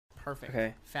Perfect.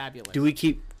 Okay. Fabulous. Do we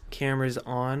keep cameras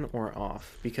on or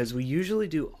off? Because we usually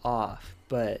do off,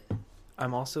 but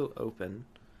I'm also open.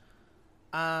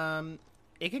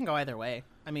 It can go either way.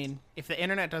 I mean, if the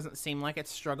internet doesn't seem like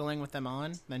it's struggling with them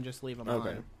on, then just leave them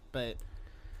on. But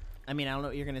I mean, I don't know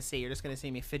what you're gonna see. You're just gonna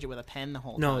see me fidget with a pen the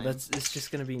whole time. No, it's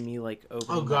just gonna be me like opening.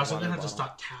 Oh gosh, I'm gonna have bottle. to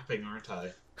stop tapping, aren't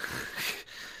I?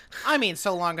 I mean,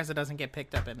 so long as it doesn't get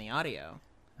picked up in the audio.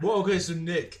 Well, okay, so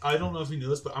Nick, I don't know if you knew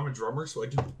this, but I'm a drummer, so I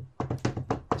do.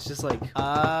 It's just like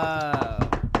That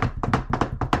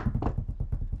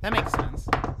makes sense.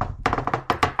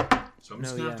 So I'm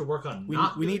just gonna have to work on.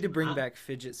 we need to bring back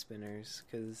fidget spinners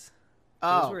because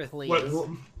Please.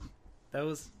 that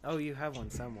was you have one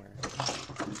somewhere.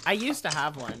 I used to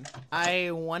have one.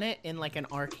 I won it in like an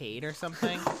arcade or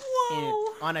something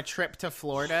on a trip to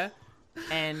Florida,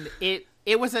 and it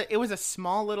was a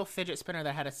small little fidget spinner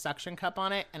that had a suction cup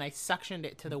on it, and I suctioned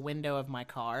it to the window of my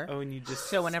car. Oh, and you just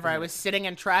so whenever I was sitting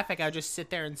in traffic, I would just sit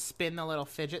there and spin the little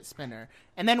fidget spinner,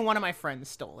 and then one of my friends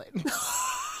stole it.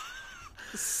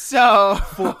 So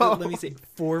let me say,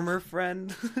 former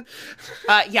friend.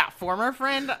 Former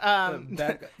friend.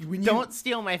 Don't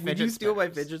steal my fidget. When you steal my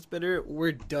spinners. fidget spinner,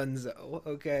 we're donezo.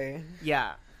 Okay.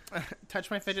 Yeah,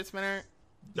 touch my fidget spinner.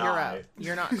 Die. You're out.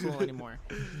 You're not cool anymore.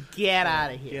 Get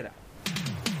out of here. Get out.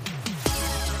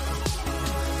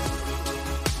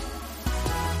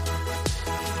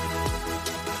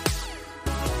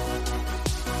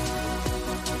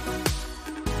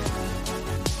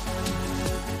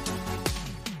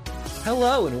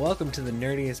 Hello and welcome to the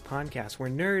Nerdiest Podcast, where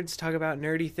nerds talk about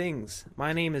nerdy things.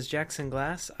 My name is Jackson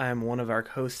Glass. I'm one of our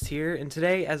hosts here, and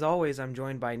today, as always, I'm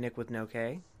joined by Nick with no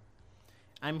K.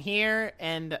 I'm here,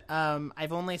 and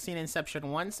I've only seen Inception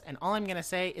once, and all I'm going to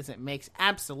say is it makes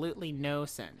absolutely no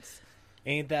sense.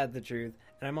 Ain't that the truth?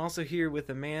 And I'm also here with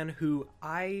a man who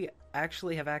I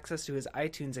actually have access to his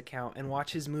iTunes account and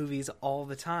watch his movies all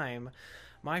the time.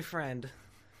 My friend,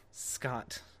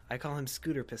 Scott. I call him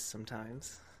Scooter Piss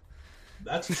sometimes.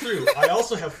 That's true. I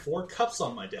also have 4 cups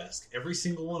on my desk. Every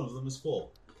single one of them is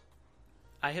full.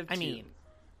 I have 2. I mean,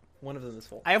 one of them is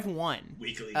full. I have one.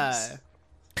 Weaklings.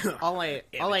 All I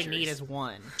need is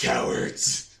one.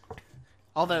 Cowards.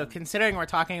 Although, considering we're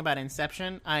talking about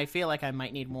Inception, I feel like I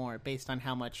might need more based on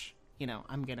how much,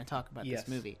 I'm going to talk about this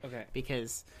movie. Okay.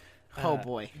 Because, oh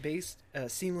boy.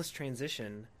 Seamless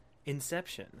transition,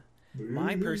 Inception.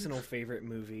 My personal favorite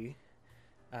movie.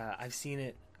 I've seen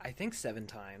it, I think, 7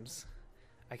 times.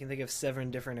 I can think of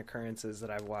 7 different occurrences that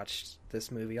I've watched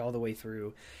this movie all the way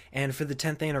through. And for the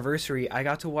 10th anniversary, I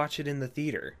got to watch it in the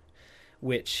theater,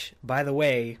 which, by the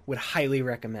way, would highly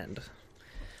recommend.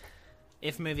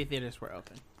 If movie theaters were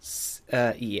open.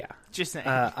 Yeah. Just saying.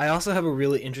 I also have a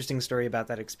really interesting story about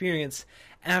that experience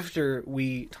after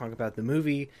we talk about the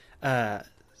movie.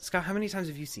 Scott, how many times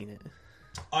have you seen it?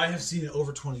 I have seen it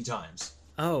over 20 times.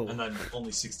 Oh. And I'm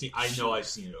only 16. I know I've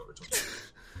seen it over 20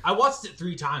 times. I watched it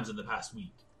 3 times in the past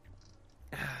week.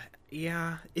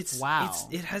 Yeah, wow.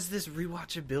 It has this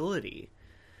rewatchability.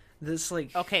 This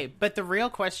okay, but the real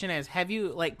question is,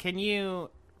 can you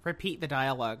repeat the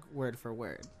dialogue word for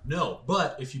word? No,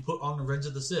 but if you put on Revenge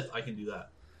of the Sith, I can do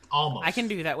that. Almost. I can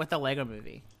do that with the Lego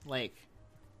Movie.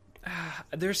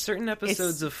 There's certain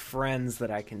episodes of Friends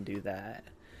that I can do that.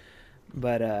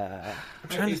 But I'm trying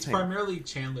to think. It's primarily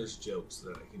Chandler's jokes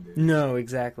that I can do. No,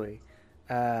 exactly.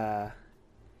 I've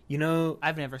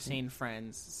never seen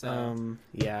Friends, so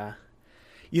yeah.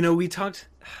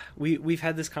 We've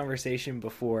had this conversation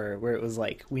before where it was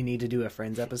like we need to do a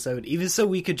Friends episode, even so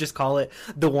we could just call it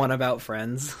the one about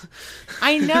Friends.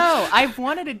 I know, I've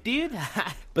wanted to do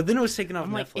that, but then it was taken off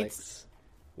Netflix,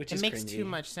 which it makes cringy. too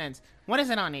much sense. What is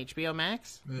it on HBO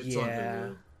Max? It's yeah. on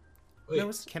Hulu. No,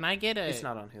 can I get it's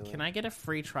not on Hulu. Can I get a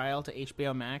free trial to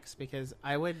HBO Max? Because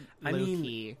I would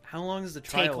low-key how long is the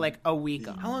trial? take a week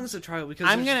off. How long is the trial? Because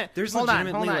there's hold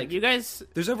legitimately on. You guys,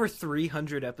 there's over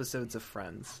 300 episodes of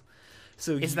Friends.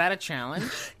 So is that a challenge?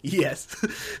 Yes.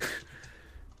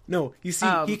 No, you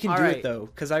see, he can do right. it though,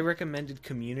 because I recommended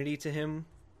Community to him,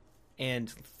 and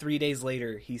 3 days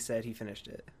later he said he finished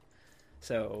it.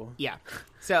 So yeah.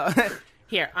 So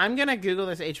here, I'm gonna Google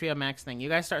this HBO Max thing. You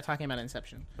guys start talking about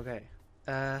Inception. Okay.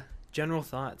 General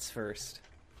thoughts first.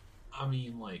 I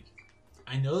mean,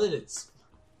 I know that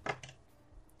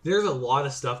there's a lot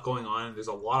of stuff going on, and there's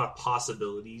a lot of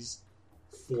possibilities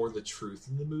for the truth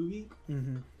in the movie.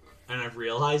 Mm-hmm. And I've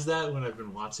realized that when I've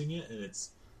been watching it, and it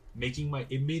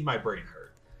made my brain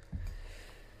hurt.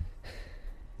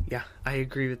 Yeah, I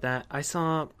agree with that. I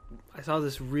saw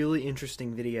this really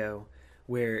interesting video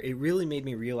where it really made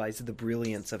me realize the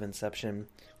brilliance of Inception,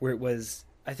 where it was,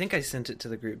 I think I sent it to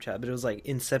the group chat, but it was like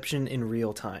Inception in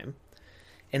real time.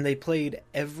 and they played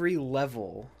every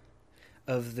level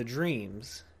of the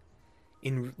dreams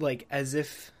in like as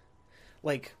if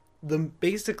like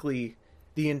basically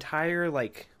the entire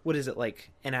like what is it like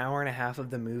an hour and a half of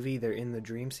the movie they're in the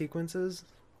dream sequences.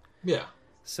 Yeah.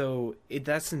 So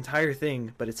that's the entire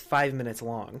thing, but it's 5 minutes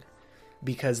long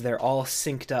because they're all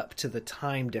synced up to the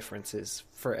time differences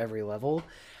for every level.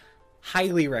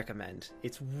 Highly recommend.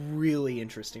 It's really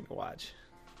interesting to watch.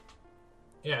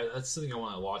 Yeah, that's something I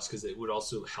want to watch because it would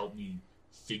also help me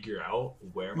figure out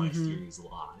where my theories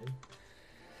lie.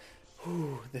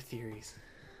 Ooh, the theories.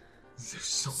 There's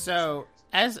so So,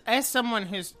 as someone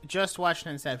who's just watched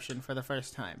Inception for the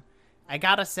first time, I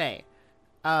gotta say,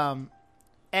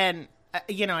 and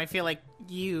you know, I feel like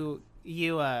you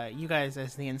guys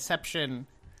as the Inception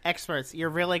experts, you're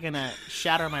really gonna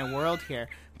shatter my world here.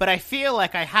 But I feel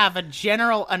like I have a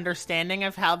general understanding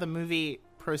of how the movie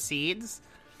proceeds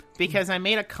because I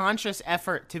made a conscious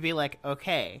effort to be like,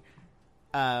 okay,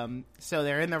 so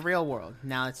they're in the real world.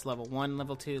 Now it's level 1,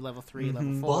 level 2, level 3,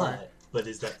 level 4. But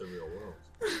is that the real world?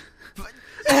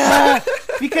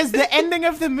 Because the ending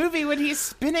of the movie when he's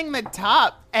spinning the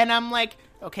top, and I'm like,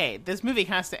 okay, this movie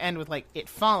has to end with like it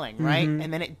falling, right?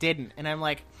 And then it didn't, and I'm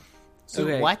like, so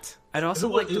Okay. what? I'd also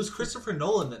It like was Christopher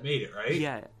Nolan that made it, right?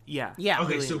 yeah. Yeah. Okay,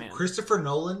 Brilliant so man. Christopher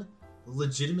Nolan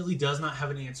legitimately does not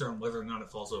have an answer on whether or not it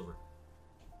falls over.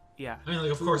 Yeah. I mean,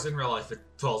 like, of course, in real life, it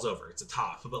falls over. It's a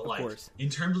top. But, like, course. in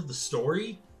terms of the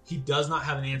story, he does not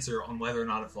have an answer on whether or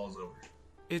not it falls over.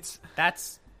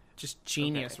 That's just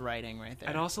genius Okay. writing right there.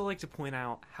 I'd also like to point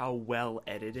out how well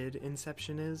edited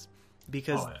Inception is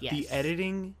because Oh, yeah. the Yes.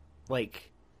 editing, like,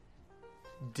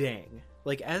 dang.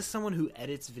 Like, as someone who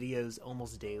edits videos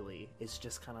almost daily, it's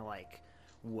just kind of like,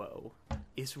 whoa.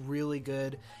 It's really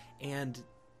good, and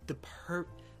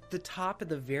the top at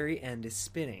the very end is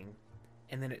spinning,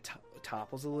 and then it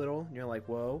topples a little, and you're like,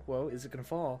 whoa, is it gonna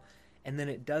fall? And then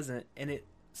it doesn't, and it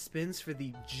spins for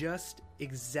the just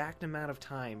exact amount of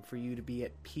time for you to be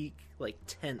at peak, like,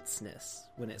 tenseness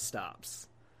when it stops.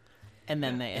 and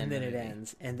then they end. And then the it movie.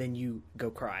 ends, and then you go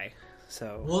cry.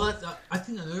 So Well, I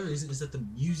think another reason is that the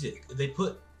music, they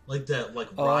put, like, that, like,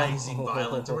 rising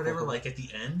violence or whatever, like, at the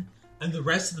end, and the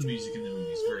rest of the music in the movie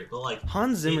is great, but, like...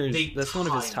 Hans Zimmer's, they that's one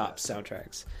of his timed top it.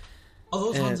 soundtracks. Oh,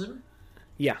 those And- Hans Zimmer?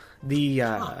 Yeah,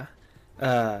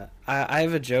 I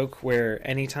have a joke where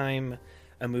anytime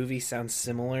a movie sounds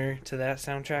similar to that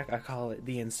soundtrack, I call it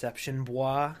the Inception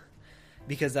bois,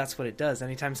 because that's what it does.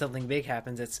 Anytime something big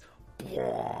happens, it's Oh,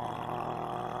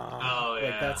 yeah.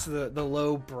 like that's the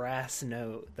low brass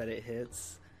note that it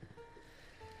hits.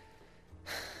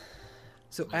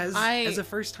 So as a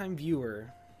first time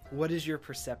viewer, what is your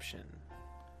perception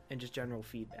and just general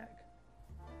feedback?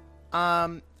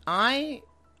 I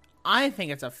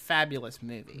think it's a fabulous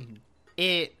movie.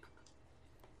 Okay,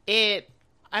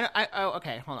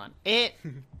 hold on. It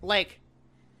like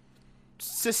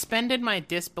suspended my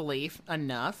disbelief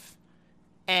enough,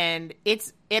 and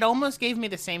it almost gave me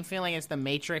the same feeling as The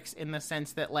Matrix in the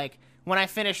sense that, like, when I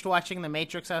finished watching The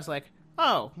Matrix, I was like,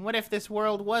 oh, what if this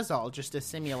world was all just a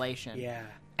simulation? Yeah.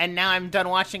 And now I'm done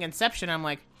watching Inception, I'm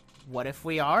like, what if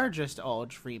we are just all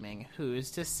dreaming?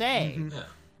 Who's to say? Yeah.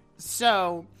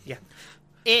 So Yeah.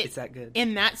 it's It's that good.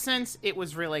 In that sense, it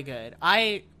was really good.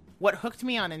 What hooked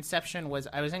me on Inception was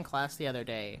I was in class the other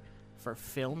day for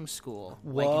film school,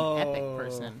 like an epic Whoa.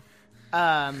 person. The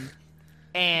only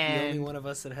And one of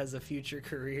us that has a future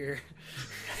career.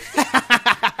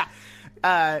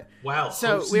 Wow. so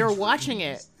hopes we and were watching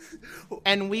dreams. it,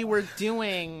 and we were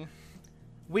doing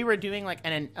like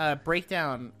a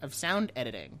breakdown of sound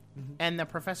editing, and the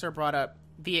professor brought up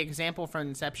the example from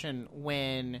Inception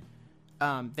when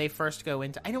they first go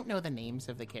into. I don't know the names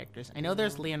of the characters. I know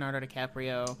there's Leonardo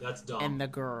DiCaprio That's dumb. and the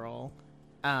girl.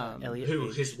 Elliot Who?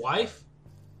 Page. His wife?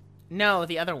 No,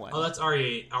 the other one. Oh, that's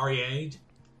Ariadne.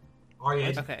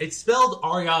 Okay. It's spelled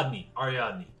Ariadne.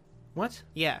 Ariadne. What?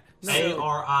 Yeah.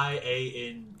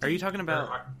 Arian. Are you talking about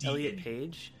Elliot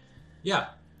Page? Yeah,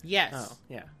 Yes. Oh,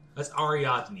 yeah. that's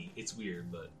Ariadne. It's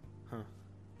weird, but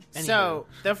So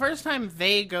the first time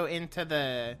they go into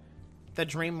the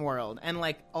dream world and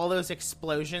like all those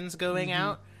explosions going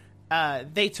out,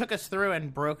 they took us through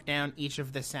and broke down each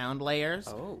of the sound layers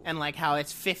and like how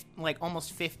it's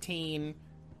almost 15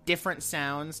 different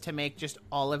sounds to make just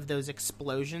all of those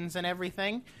explosions and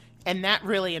everything. And that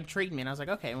really intrigued me, and I was like,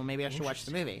 okay, well, maybe I should watch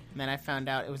the movie. And then I found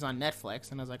out it was on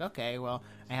Netflix, and I was like, okay, well,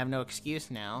 I have no excuse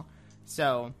now.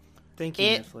 So Thank you,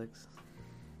 Netflix.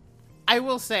 I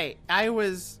will say, I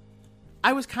was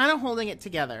kind of holding it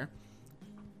together,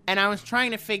 and I was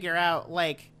trying to figure out,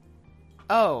 like,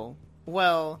 oh,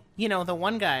 well, you know, the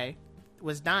one guy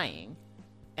was dying,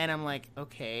 and I'm like,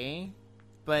 okay,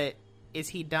 but is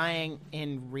he dying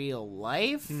in real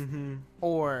life? Mm-hmm.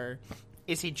 Or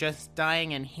is he just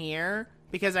dying in here?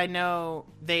 Because I know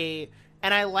and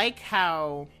I like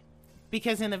how,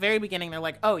 because in the very beginning they're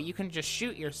like, oh, you can just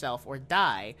shoot yourself or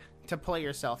die to pull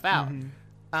yourself out.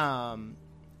 Mm-hmm.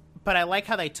 But I like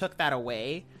how they took that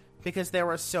away, because there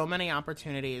were so many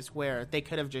opportunities where they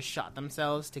could have just shot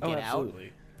themselves to get out.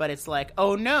 But it's like,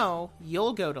 oh no,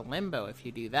 you'll go to limbo if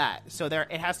you do that. So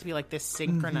it has to be like this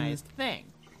synchronized thing.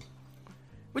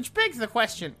 Which begs the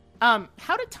question,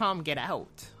 how did Tom get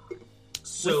out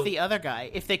with the other guy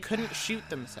if they couldn't shoot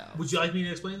themselves? Would you like me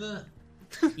to explain that?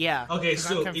 Yeah. Okay, 'cause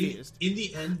so I'm confused. in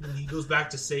the end, when he goes back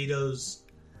to Sato's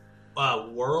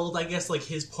world, I guess, like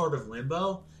his part of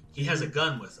limbo, he has a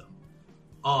gun with him.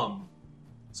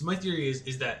 So my theory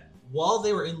is that while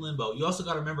they were in limbo, you also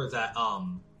got to remember that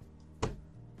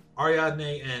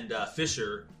Ariadne and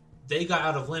Fisher, they got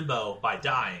out of limbo by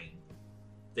dying.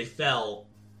 They fell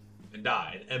and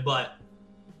died, but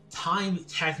time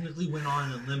technically went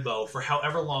on in limbo for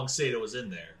however long Sato was in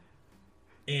there,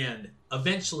 and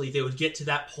eventually they would get to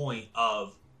that point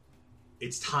of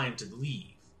it's time to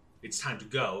leave, it's time to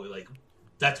go. Like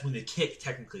that's when the kick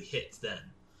technically hits then.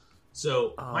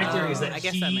 So my theory is that I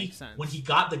guess that makes sense. When he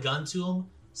got the gun to him,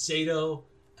 Sato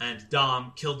and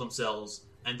Dom killed themselves,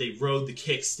 and they rode the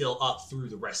kick still up through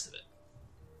the rest of it.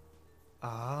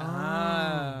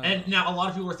 And now a lot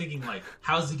of people are thinking, like,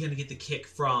 how is he going to get the kick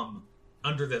from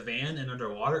under the van and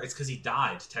underwater? It's because he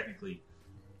died, technically,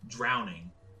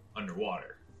 drowning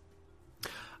underwater.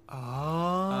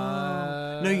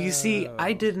 No, you see,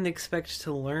 I didn't expect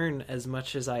to learn as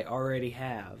much as I already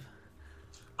have.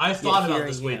 I've thought about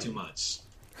this way too much.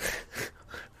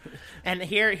 And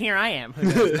here I am,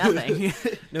 who knows nothing.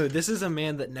 No, this is a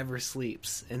man that never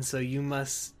sleeps, and so you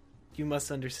must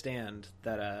understand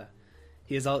that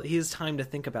he has time to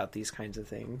think about these kinds of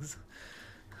things.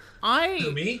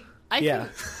 Who, me? Yeah.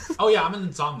 Oh yeah, I'm an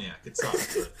insomniac. It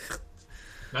sucks. But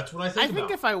that's what I think. I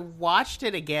think if I watched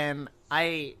it again,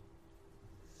 I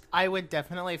would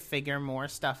definitely figure more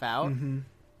stuff out,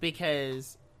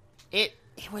 because it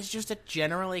was just a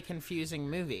generally confusing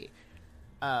movie.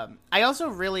 I also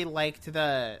really liked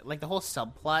the whole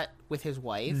subplot with his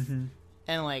wife,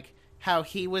 and like how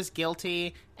he was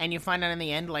guilty, and you find out in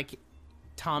the end like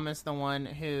Tom is the one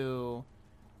who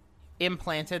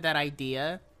implanted that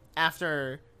idea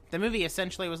after the movie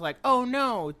essentially was like, oh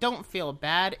no, don't feel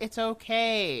bad, it's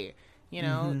okay, you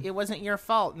know, it wasn't your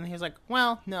fault. And he was like,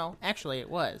 well, no, actually it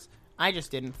was. I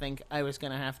just didn't think I was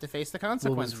going to have to face the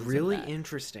consequences. What was really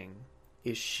interesting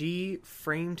is she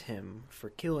framed him for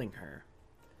killing her,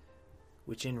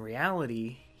 which in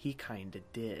reality he kind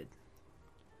of did,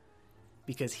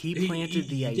 because he planted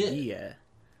the idea.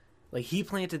 Like, he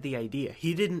planted the idea.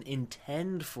 He didn't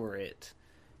intend for it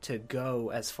to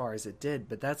go as far as it did,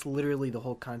 but that's literally the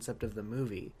whole concept of the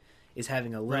movie, is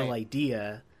having a little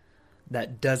idea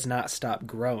that does not stop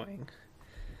growing.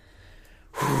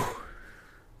 Whew.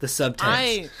 The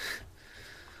subtext.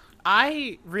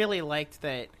 I really liked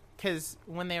that, because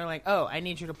when they were like, oh, I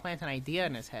need you to plant an idea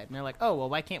in his head, and they're like, oh, well,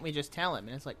 why can't we just tell him?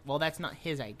 And it's like, well, that's not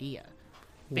his idea.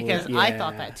 Because I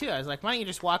thought that too. I was like, why don't you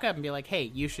just walk up and be like, hey,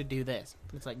 you should do this?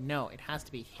 And it's like, no, it has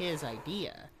to be his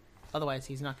idea. Otherwise,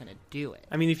 he's not going to do it.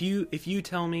 I mean, if you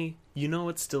tell me, you know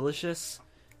what's delicious?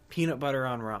 Peanut butter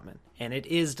on ramen. And it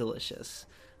is delicious.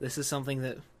 This is something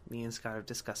that me and Scott have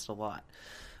discussed a lot.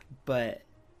 But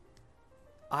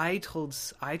I told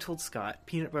Scott,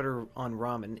 peanut butter on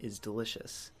ramen is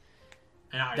delicious.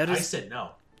 And I said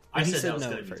no. I said that was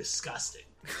going to be disgusting.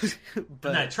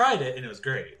 But and I tried it, and it was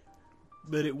great.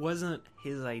 But it wasn't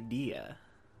his idea.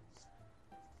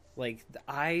 Like,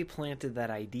 I planted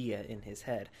that idea in his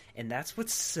head. And that's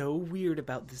what's so weird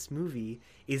about this movie,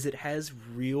 is it has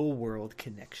real-world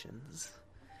connections.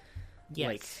 Yes.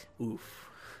 Like, oof.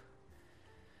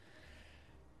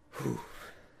 Whew.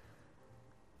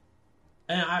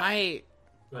 And Go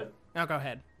ahead. No, go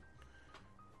ahead.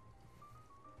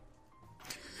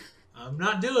 I'm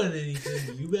not doing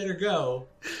anything. You better go.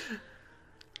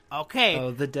 Okay.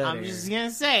 Oh, the dead I'm air. just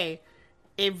gonna say,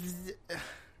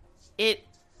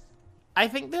 I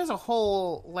think there's a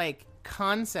whole like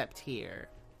concept here,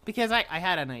 because I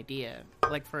had an idea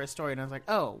like for a story, and I was like,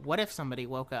 oh, what if somebody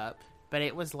woke up, but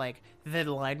it was like the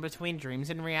line between dreams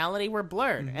and reality were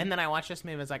blurred, and then I watched this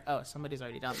movie, and I was like, oh, somebody's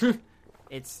already done that.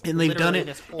 It's And they've done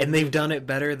it, and they've done it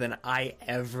better than I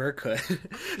ever could.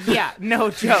 Yeah, no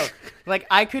joke. Like,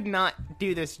 I could not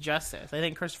do this justice. I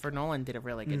think Christopher Nolan did a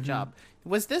really good job.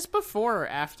 Was this before or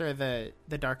after the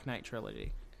Dark Knight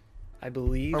trilogy? I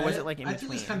believe. Or was it like in I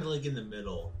between? think it's kind of like in the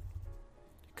middle.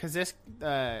 Because this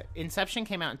Inception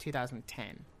came out in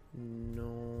 2010.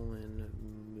 Nolan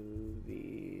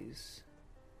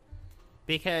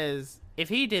because if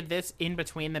he did this in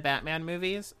between the Batman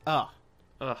movies, Ugh.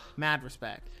 mad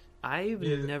respect. I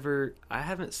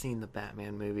haven't seen the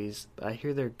Batman movies, but I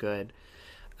hear they're good.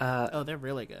 They're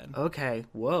really good. Okay,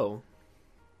 whoa.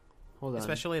 Hold on.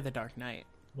 Especially The Dark Knight.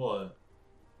 What?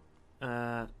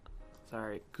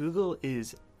 Sorry. Google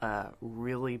is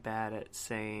really bad at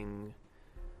saying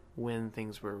when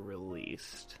things were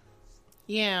released.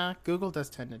 Yeah, Google does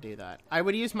tend to do that. I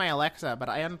would use my Alexa, but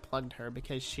I unplugged her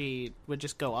because she would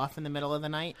just go off in the middle of the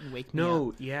night and wake me up.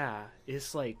 No, yeah.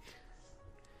 It's like...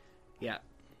 Yeah.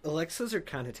 Alexas are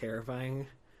kind of terrifying.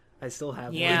 I still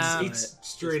have Yeah. one. It's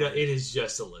straight up. It is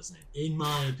just a listening, in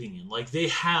my opinion. Like, they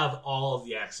have all of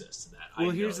the access to that.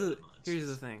 Well, here's the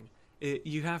thing.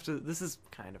 You have to... This is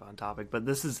kind of on topic, but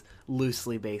this is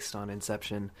loosely based on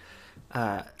Inception.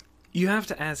 You have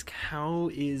to ask how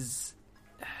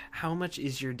much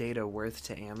is your data worth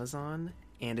to Amazon,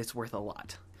 and it's worth a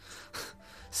lot.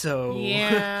 So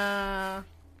Yeah.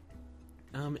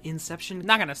 Inception.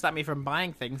 Not gonna stop me from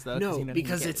buying things though. No, you know,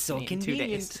 because you get it's so it in 2 convenient.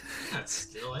 days. That's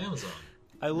still Amazon.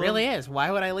 It really is. Why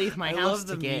would I leave my I house love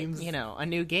to the get memes. a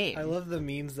new game? I love the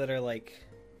memes that are like,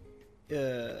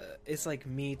 it's like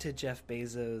me to Jeff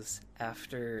Bezos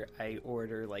after I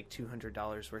order like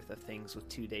 $200 worth of things with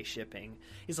 2-day shipping.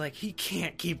 He's like, he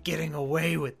can't keep getting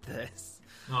away with this.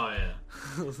 Oh,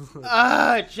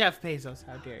 yeah. Jeff Bezos,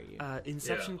 how dare you?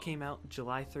 Inception came out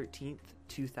July 13th,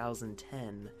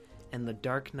 2010, and The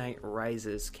Dark Knight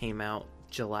Rises came out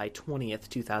July 20th,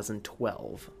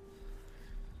 2012.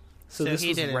 So this he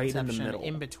was did right in the Inception middle.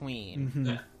 in between. Mhm.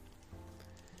 Yeah.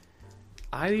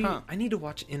 I need to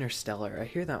watch Interstellar. I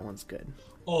hear that one's good.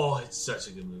 Oh, it's such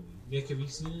a good movie. Nick, have you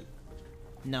seen it?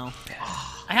 No,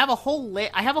 I have a whole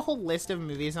list of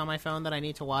movies on my phone that I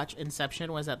need to watch.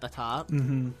 Inception was at the top,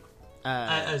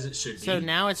 As it should be. so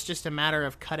now it's just a matter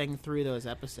of cutting through those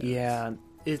episodes. Yeah,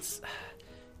 it's...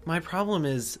 My problem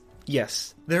is,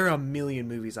 yes, there are a million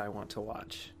movies I want to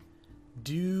watch.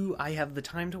 Do I have the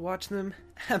time to watch them?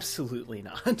 Absolutely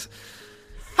not.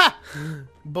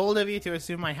 Bold of you to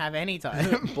assume I have any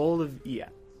time. Bold of... Yeah.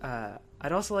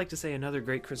 I'd also like to say another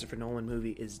great Christopher Nolan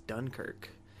movie is Dunkirk.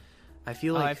 I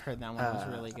feel like... I've heard that one was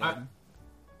really good.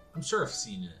 I'm sure I've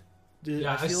seen it.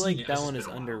 I I've feel seen like it. that It's one just is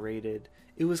been a while. underrated.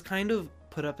 It was kind of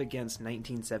put up against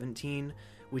 1917,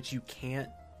 which you can't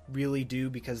really do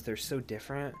because they're so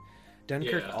different.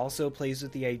 Dunkirk Yeah. also plays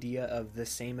with the idea of the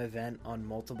same event on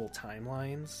multiple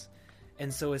timelines.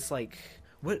 And so it's like,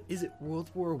 what is it,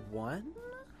 World War One?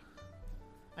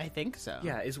 I think so.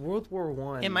 Yeah, is World War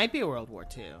One? It might be World War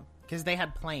II because they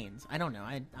had planes. I don't know.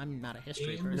 I'm not a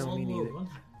history And person. No, me World neither. War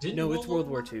I? Didn't No, it's World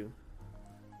War Two.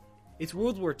 It's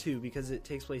World War Two because it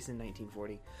takes place in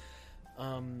 1940.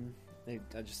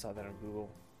 I just saw that on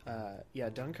Google. Yeah,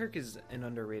 Dunkirk is an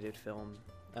underrated film.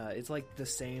 It's like the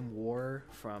same war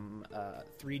from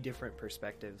 3 different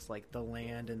perspectives, like the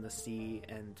land and the sea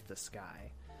and the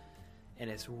sky. And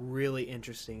it's really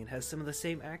interesting. It has some of the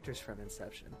same actors from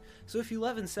Inception. So if you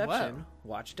love Inception, Whoa.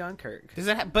 watch Dunkirk. Does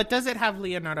it have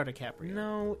Leonardo DiCaprio?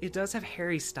 No, it does have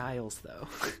Harry Styles, though.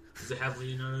 Does it have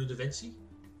Leonardo da Vinci?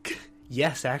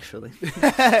 Yes, actually.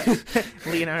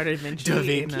 Leonardo da Vinci, Da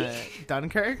Vinci. in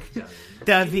Dunkirk. Yeah.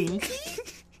 Da Vinci.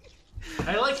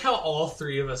 I like how all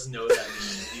 3 of us know that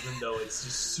meme, even though it's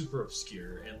just super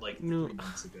obscure and like 3 No.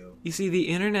 months ago. You see, the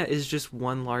internet is just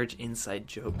one large inside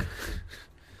joke.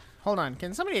 Hold on.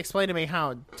 Can somebody explain to me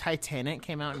how Titanic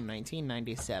came out in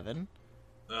 1997?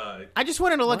 I just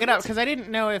wanted to look it up because I didn't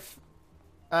know if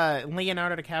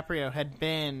Leonardo DiCaprio had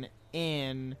been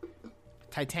in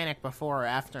Titanic before or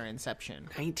after Inception.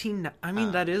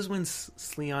 That is when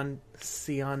Celine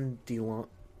Dion.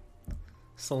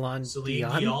 Celine Celine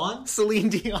Dion? Dion? Celine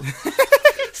Dion.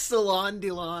 Celine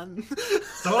Dion.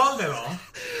 So long, Dion.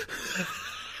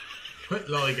 Quit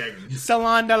lollygagging.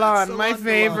 Salon Delon, my Celine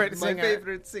favorite Dion, singer. My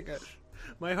favorite singer.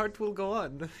 My heart will go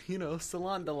on. You know,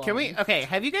 Celine Dion. Can we? Okay,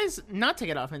 have you guys, not to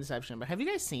get off Inception, but have you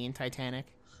guys seen Titanic?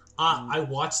 I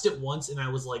watched it once and I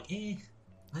was like, I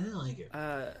didn't like it.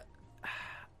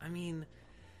 I mean,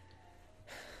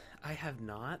 I have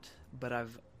not, but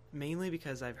mainly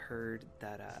because I've heard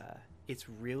that it's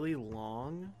really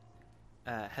long,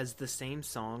 has the same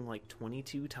song like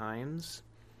 22 times,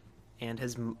 and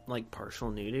has like partial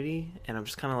nudity, and I'm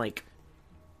just kind of like,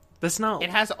 that's not...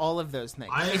 It has all of those things.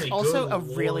 I am It's a also good a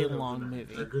really Lord of long the-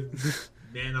 movie. A good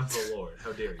man of the Lord.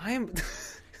 How dare you? I am...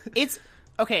 It's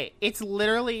okay. It's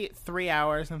literally 3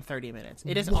 hours and 30 minutes.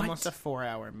 It is What? almost a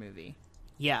 4-hour movie.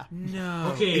 Yeah.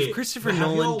 No. Okay, If Christopher but have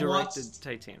Nolan y'all directed watched-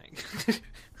 Titanic.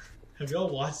 Have y'all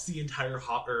watched the entire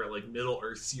Middle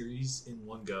Earth series in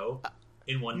one go?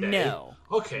 in one day. No.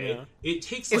 Okay. No. It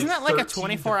takes Isn't that like a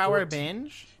 13 to 24-hour 14.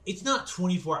 binge? It's not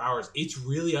 24 hours. It's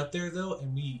really up there though,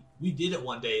 and we did it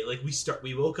one day. Like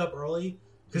we woke up early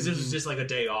because this was just like a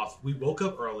day off. We woke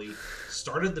up early,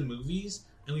 started the movies,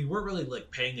 and we weren't really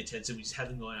like paying attention. We just had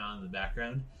them going on in the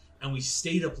background, and we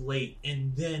stayed up late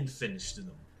and then finished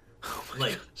them.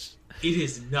 Like it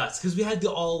is nuts because we had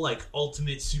the all like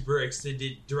ultimate super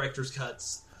extended director's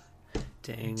cuts,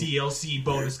 Dang. DLC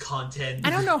bonus content. I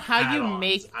don't know how you add-ons.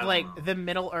 make I don't like know. the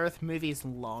Middle Earth movies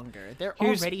longer. They're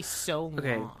Here's- already so long.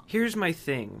 Okay, here's my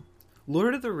thing.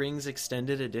 Lord of the Rings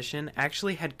Extended Edition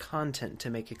actually had content to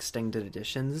make extended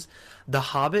editions. The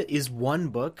Hobbit is one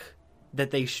book that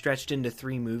they stretched into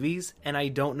 3 movies, and I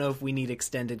don't know if we need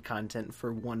extended content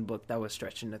for one book that was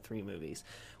stretched into 3 movies.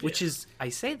 Which is, I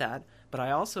say that, but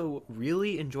I also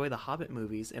really enjoy the Hobbit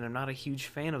movies, and I'm not a huge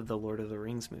fan of the Lord of the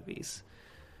Rings movies.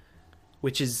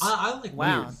 Which is... I like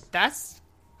Wow, weird.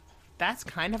 that's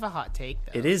kind of a hot take,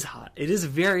 though. It is hot. It is a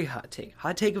very hot take.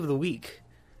 Hot take of the week.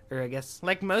 Or I guess...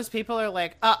 Like, most people are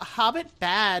like, Hobbit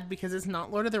bad because it's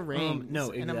not Lord of the Rings.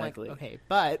 no, And I'm like, exactly. okay,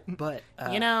 but... But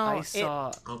You know, I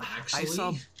saw Actually,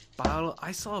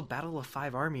 I saw Battle of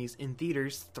Five Armies in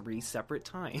theaters 3 separate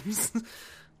times.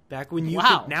 Back when you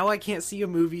Wow. could, now I can't see a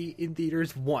movie in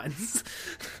theaters once.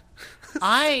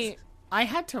 I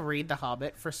had to read The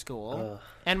Hobbit for school, Ugh.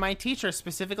 and my teacher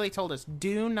specifically told us,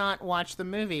 do not watch the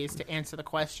movies to answer the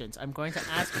questions. I'm going to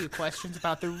ask you questions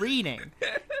about the reading.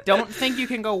 Don't think you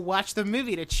can go watch the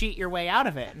movie to cheat your way out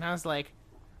of it. And I was like,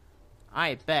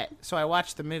 I bet. So I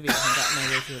watched the movies and got my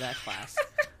way through that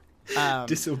class.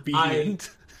 Disobedient.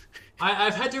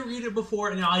 I've had to read it before,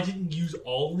 and now I didn't use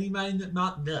only my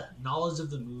not the knowledge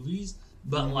of the movies,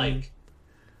 but like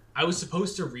I was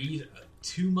supposed to read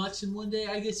too much in one day,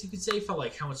 I guess you could say, for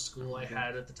like how much school I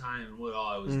had at the time and what all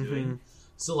I was doing.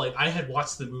 So like I had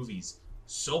watched the movies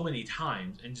so many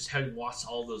times, and just having watched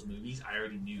all those movies, I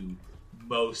already knew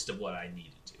most of what I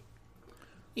needed to.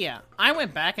 Yeah, I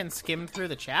went back and skimmed through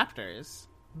the chapters,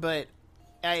 but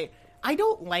I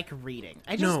don't like reading.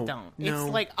 I just No, don't. no.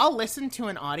 It's like I'll listen to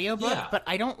an audiobook, Yeah. but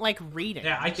I don't like reading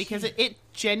Yeah, I because can't. it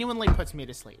genuinely puts me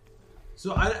to sleep.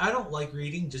 So I don't like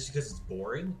reading just because it's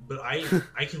boring, but I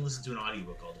can listen to an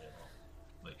audiobook all day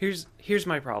long. Like, Here's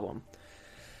my problem.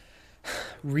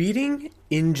 Reading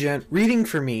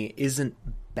for me isn't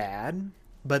bad,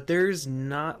 but there's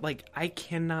not like I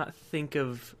cannot think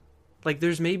of like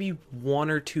there's maybe 1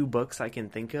 or 2 books I can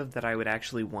think of that I would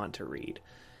actually want to read.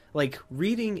 Like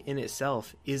reading in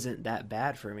itself isn't that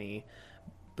bad for me,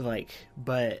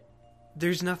 but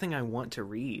there's nothing I want to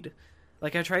read.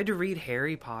 Like I tried to read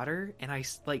Harry Potter and I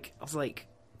was like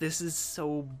this is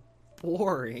so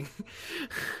boring.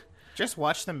 Just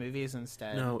watch the movies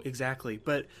instead. No, exactly.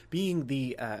 But being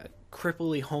the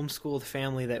cripply homeschooled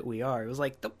family that we are, it was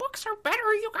like, the books are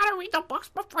better. You gotta read the books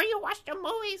before you watch the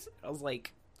movies. I was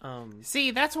like,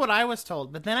 See, that's what I was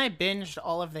told, but then I binged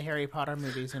all of the Harry Potter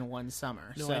movies in one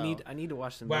summer. no, so. I need to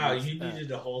watch the wow, movies. you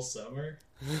needed a whole summer.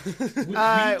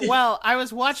 Well, I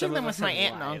was watching Some them of with us my have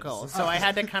aunt and lives. uncle, so I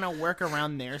had to kind of work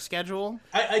around their schedule.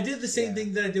 I did the same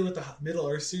thing that I did with the Middle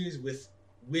Earth series with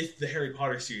the Harry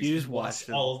Potter series. You just watched watched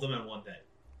them. all of them in one day.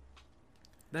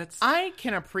 That's I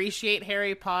can appreciate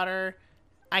Harry Potter.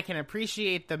 I can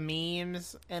appreciate the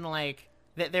memes and like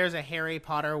that there's a Harry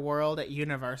Potter world at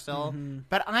Universal,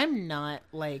 but I'm not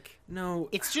like no.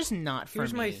 it's just not for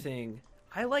Here's me. my thing.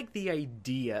 I like the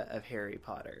idea of Harry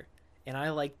Potter, and I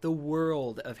like the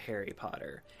world of Harry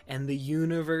Potter, and the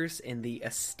universe and the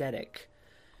aesthetic.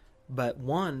 But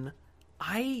one,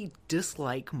 I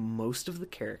dislike most of the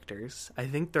characters. I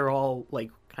think they're all like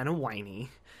kind of whiny.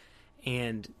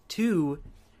 And 2,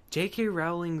 J.K.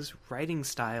 Rowling's writing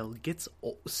style gets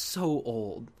so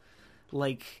old.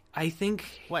 Like, I think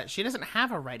What? She doesn't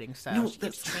have a writing style. No, She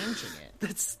keeps that's- changing it.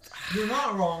 that's You're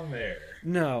not wrong there.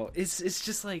 no. It's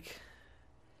just like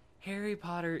Harry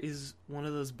Potter is one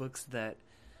of those books that,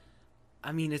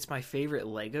 I mean, it's my favorite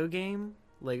Lego game.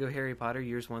 Lego Harry Potter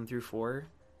years 1 through 4.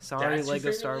 Sorry, That's your Lego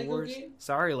favorite Star Lego Wars. game?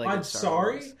 Sorry, Lego I'm Star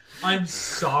sorry. Wars. I'm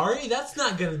sorry. That's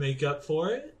not gonna make up for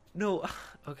it. No,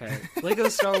 okay. Lego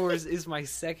Star Wars is my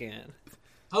second.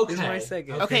 Okay. It's my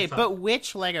second. Okay, fine. but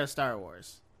which Lego Star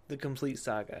Wars? The complete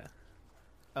saga.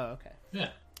 Oh, okay. yeah,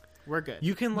 We're good.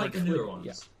 You can like like the newer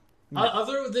ones. Yeah.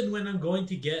 Other than when I'm going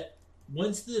to get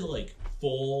once the like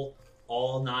full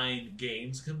all 9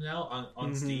 games comes out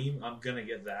on Steam, I'm gonna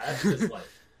get that. Because like,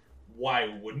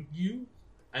 why wouldn't you?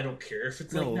 I don't care if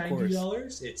it's No, like of course.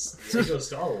 $90. It's Lego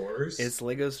Star Wars. It's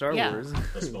Lego Star Yeah. Wars.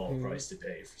 a small price to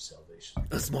pay for salvation.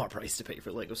 A small price to pay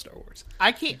for Lego Star Wars.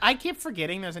 I keep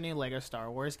forgetting there's a new Lego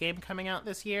Star Wars game coming out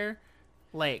this year.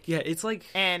 Like, Yeah, it's like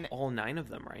and all 9 of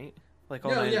them, right? Like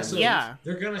all No, nine yeah, of so them. Yeah.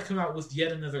 they're gonna come out with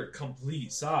yet another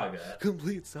complete saga.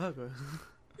 Complete saga.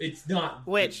 It's not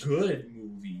Which- the good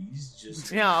movies,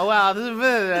 just No, well,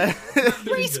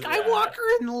 Ray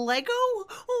Skywalker and Lego?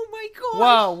 Oh my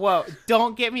god. whoa!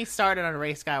 Don't get me started on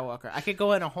Ray Skywalker. I could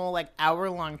go in a whole like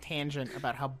hour-long tangent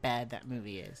about how bad that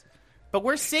movie is, but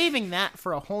we're saving that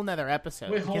for a whole nother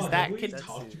episode wait, hold because on. that Have we could.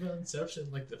 talked about Inception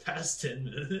like the past 10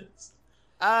 minutes?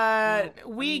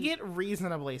 We get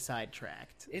reasonably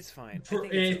sidetracked. It's fine.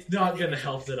 It's not gonna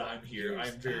help that I'm here.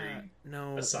 I'm very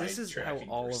no. a This is how sidetracking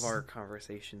all of person. our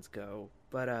conversations go.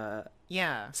 But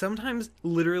Yeah. sometimes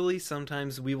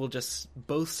we will just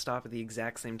both stop at the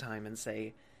exact same time and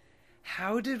say,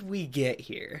 "How did we get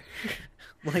here?"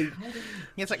 Like,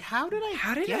 It's like, how did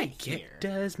I get here?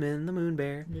 Desmond the Moon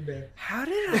Bear? Bear. How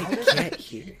did I get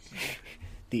here?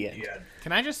 The end. Yeah,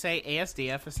 Can I just say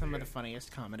ASDF is some of the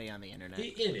funniest comedy on the internet?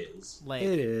 it is. Like,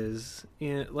 It is.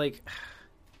 Yeah, like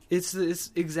it's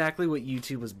exactly what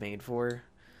YouTube was made for.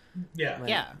 Yeah. Like,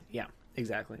 Yeah. Yeah.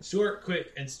 Exactly. Short,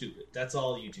 quick, and stupid. That's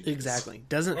all YouTube is. Exactly.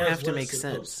 Doesn't Or is have to what make it's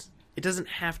supposed sense. It doesn't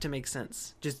have to make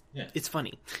sense. Just Yeah. it's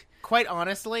funny. quite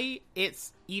honestly,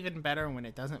 it's even better when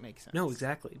it doesn't make sense. No,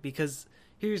 exactly. Because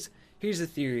here's a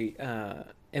theory,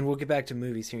 and we'll get back to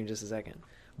movies here in just a second.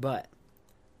 But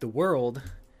the world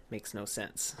makes no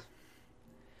sense.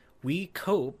 We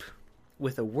cope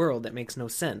with a world that makes no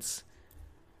sense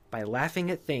by laughing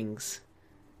at things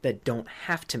that don't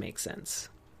have to make sense.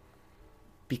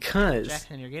 Because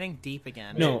Jackson, you're getting deep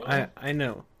again. no, Wait, I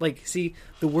know. Like, see,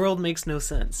 the world makes no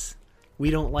sense. We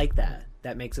don't like that.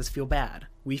 That makes us feel bad.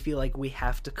 We feel like we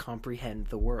have to comprehend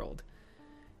the world.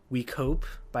 We cope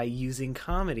by using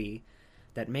comedy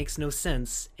that makes no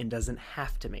sense and doesn't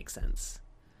have to make sense.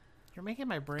 You're making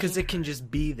my brain. Because it can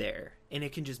just be there, and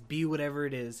it can just be whatever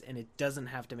it is, and it doesn't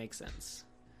have to make sense.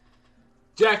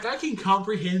 Jack, I can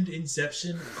comprehend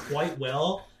Inception quite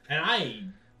well, and I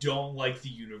don't like the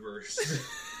universe.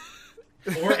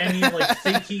 Or any, like,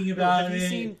 thinking about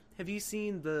it. Have you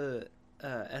seen the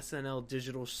SNL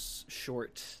digital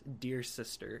short Dear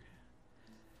Sister?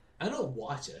 I don't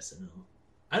watch SNL.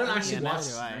 I don't actually neither watch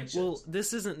do I. night Well, shows.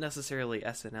 this isn't necessarily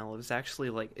SNL. It was actually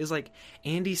like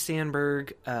Andy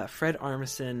Samberg, Fred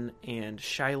Armisen, and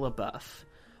Shia LaBeouf,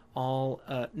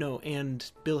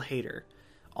 and Bill Hader,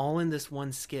 all in this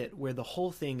one skit where the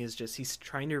whole thing is just he's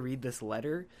trying to read this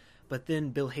letter, but then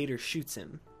Bill Hader shoots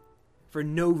him for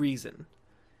no reason.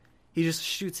 He just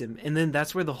shoots him, and then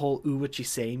that's where the whole "ooh what you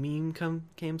say" meme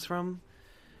comes from,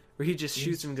 where he just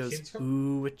shoots him and goes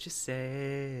 "ooh what you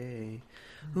say."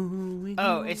 Ooh,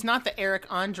 Oh, it's not the Eric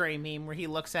Andre meme where he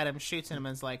looks at him, shoots him,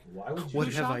 and is like, Why would you what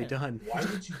do have shot I him? done? Why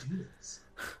would you do this?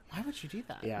 "Why would you do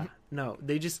that?" Yeah, no,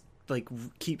 they just like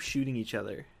keep shooting each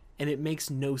other, and it makes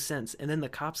no sense. And then the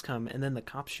cops come, and then the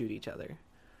cops shoot each other.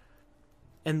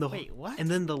 And Wait, what? And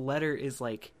then the letter is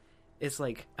like, it's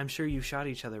like, I'm sure you shot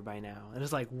each other by now, and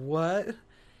it's like, what?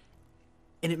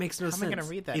 And it makes no How am sense. I gonna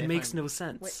read that It if makes I'm- no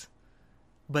sense. Wait.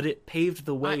 But it paved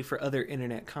the way I- for other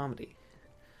internet comedy.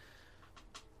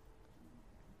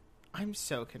 I'm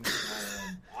so confused.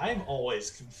 I'm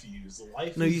always confused.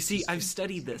 Life No, is you see, just I've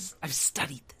studied confusing. this. I've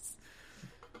studied this.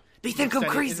 They think I'm So,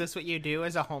 crazy. Is this what you do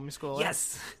as a homeschooler?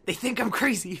 Yes, they think I'm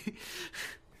crazy.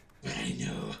 But I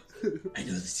know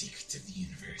the secrets of the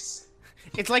universe.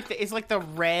 It's like the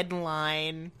red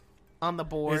line on the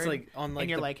board. It's like on like and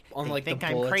you're the, like, on they like think the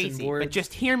I'm bulletin crazy, board. but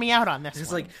just hear me out on this.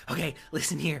 It's one. like, okay,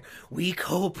 listen here. We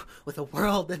cope with a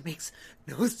world that makes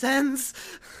no sense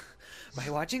by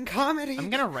watching comedy. I'm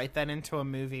gonna write that into a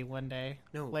movie one day.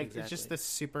 No, like it's exactly. just this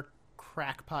super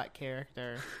crackpot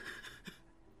character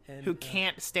And, who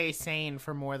can't stay sane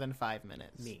for more than 5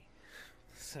 minutes. me.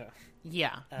 So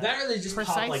Yeah. That or they just pop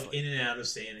like precisely. in and out of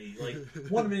sanity. Like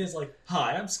 1 minute's like,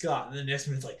 "Hi, I'm Scott," and the next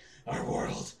minute's like, "Our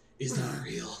world is not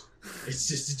real. It's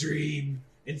just a dream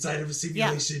inside of a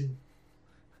simulation."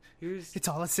 here's It's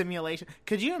all a simulation.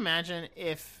 Could you imagine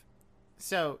if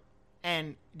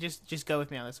and just go with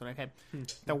me on this one, okay?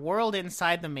 The world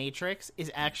inside the Matrix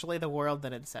is actually the world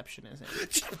that Inception is in.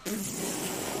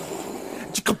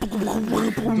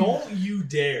 Don't you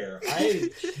dare! I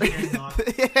cannot.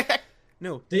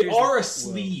 no. They here's are the-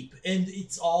 asleep, and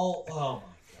it's all. Oh my god.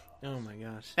 Whoa. Oh my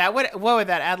gosh. That would what would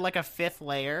that add like a fifth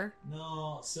layer?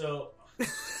 No, so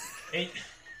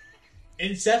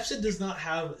Inception does not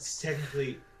have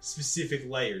technically specific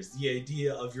layers. The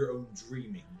idea of your own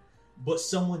dreaming, but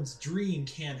someone's dream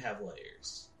can have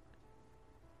layers.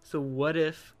 So what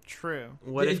if True.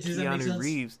 Does that make Keanu sense?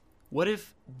 Reeves? What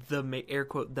if the air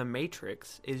quote the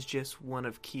Matrix is just one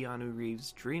of Keanu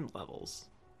Reeves' dream levels?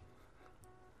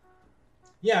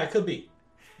 Yeah, it could be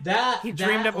that He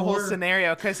dreamed up a whole or-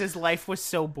 scenario because his life was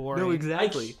so boring. No,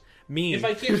 exactly. Me. If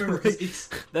I can't remember, 'cause it's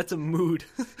That's a mood.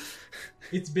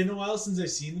 it's been a while since I've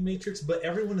seen The Matrix, but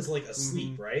everyone is like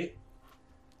asleep, right?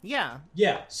 Yeah.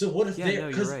 Yeah. So what if Yeah, they're no, you're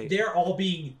because right. they're all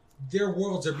being their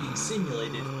worlds are being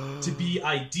simulated to be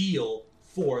ideal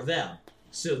for them.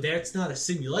 So that's not a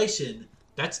simulation.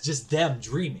 That's just them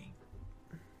dreaming,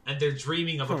 and they're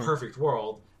dreaming of a perfect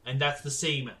world, and that's the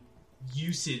same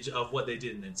usage of what they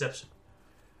did in Inception.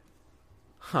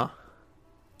 Huh.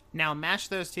 Now mash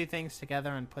those two things together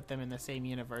and put them in the same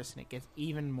universe, and it gets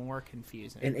even more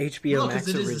confusing. An HBO No, Max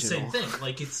because it original. is the same thing.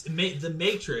 Like it's the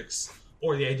Matrix,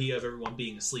 or the idea of everyone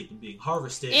being asleep and being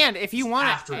harvested. And if you want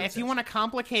to, Inception.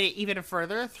 complicate it even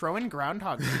further, throw in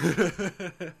Groundhog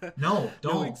Day. No,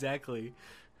 don't. No, exactly.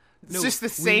 It's just the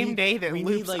same day that we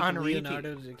loops need, like, on repeat.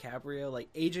 Leonardo DiCaprio, like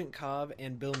Agent Cobb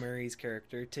and Bill Murray's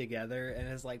character together, and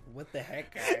it's like, what the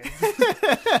heck,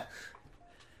 guys?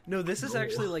 No, this is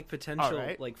actually like potential,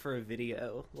 Alright. like for a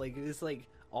video. Like it's like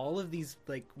all of these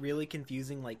like really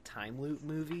confusing like time loop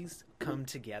movies come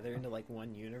together into like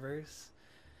one universe.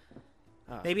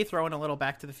 Maybe throw in a little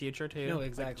Back to the Future too. No, Like,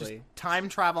 exactly. just time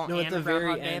travel No, and at the very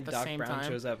Groundhog Day end, at the Doc same Brown time.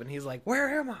 shows up and he's like,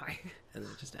 "Where am I?" And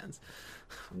then it just ends.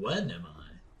 When am I?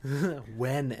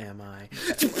 When am I?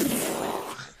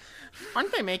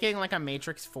 Aren't they making like a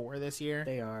Matrix 4 this year?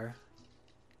 They are.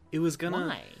 It was gonna.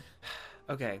 Why?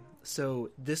 Okay, so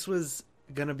this was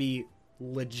gonna be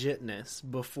legitness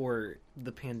before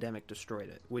the pandemic destroyed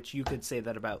it, which you could say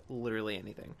that about literally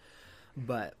anything.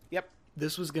 But Yep.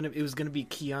 it was gonna be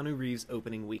Keanu Reeves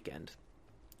opening weekend,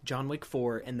 John Wick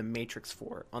 4 and The Matrix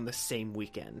 4 on the same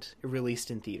weekend. It released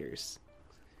in theaters.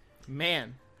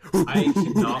 Man. I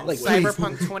cannot Like, wait.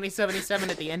 Cyberpunk 2077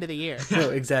 at the end of the year. No,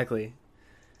 exactly.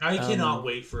 I cannot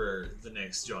wait for the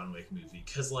next John Wick movie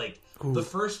because, like, the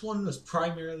first one was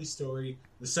primarily story.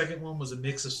 The second one was a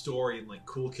mix of story and like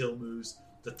cool kill moves.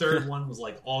 The third one was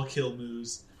like all kill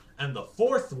moves, and the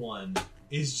fourth one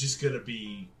is just gonna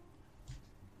be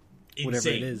insane. Whatever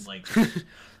it is. Like,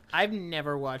 I've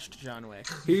never watched John Wick.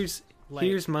 Here's Like-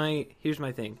 here's my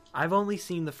thing. I've only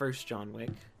seen the first John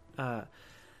Wick.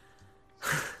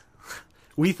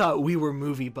 We thought we were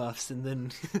movie buffs, and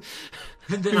then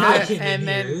and then I came and in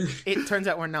then here. it turns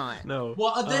out we're not. no.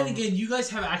 Well, then again, you guys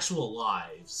have actual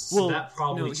lives, so Well, that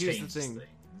probably no, here's the changes thing.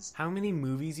 things. How many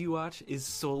movies you watch is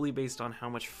solely based on how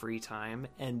much free time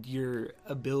and your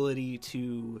ability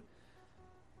to,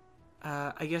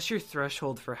 I guess, your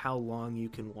threshold for how long you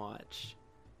can watch.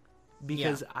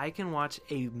 Because I can watch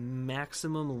a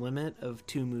maximum limit of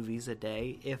 2 movies a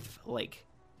day if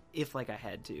I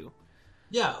had to.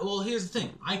 Yeah, well, here's the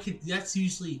thing. That's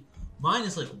usually mine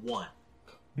is like 1,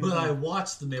 but I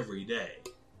watch them every day,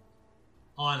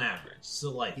 on average.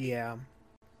 So like, Yeah.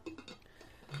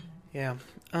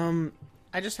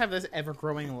 I just have this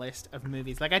ever-growing list of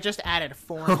movies. Like, I just added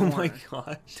 4 Oh more my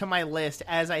gosh. to my list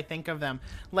as I think of them.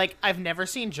 Like, I've never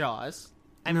seen Jaws.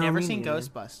 I've No, never me seen neither.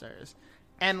 Ghostbusters.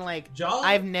 And, like, Jaws?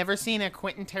 I've never seen a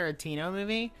Quentin Tarantino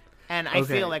movie. And I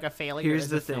Okay, feel like a failure here's as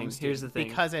the a film thing, student here's the thing.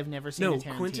 because I've never seen No, a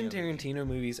Tarantino Quentin movie. Tarantino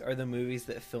movies are the movies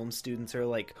that film students are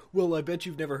like, well, I bet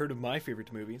you've never heard of my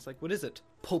favorite movie. It's like, what is it?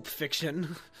 Pulp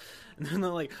Fiction. And then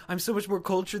they're like, I'm so much more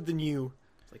cultured than you.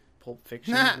 It's like, Pulp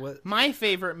Fiction? What? My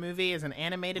favorite movie is an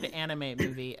animated anime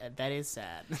movie. That is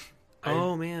sad.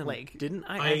 Oh, man. like, didn't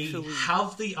I I actually...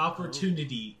 have the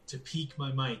opportunity to peek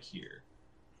my mic here,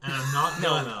 and I'm not No,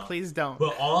 gonna. please don't.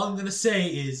 But all I'm gonna say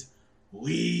is,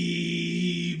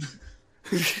 weeb.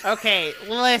 Okay,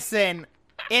 listen.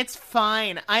 It's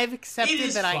fine. I've It accepted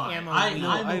is that fine. I am a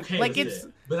I'm weeb. okay like, with it's-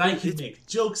 it, but I can make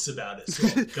jokes about it, so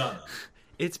I'm gonna.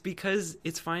 It's because...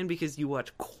 It's fine because you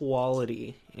watch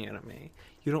quality anime.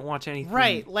 You don't watch anything...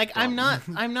 Right, like I'm dumb.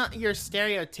 not your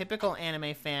stereotypical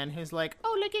anime fan who's like,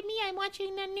 oh look at me, I'm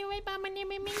watching the new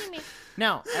anime.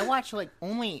 No, I watch like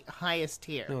only highest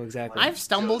tier. No, exactly. I've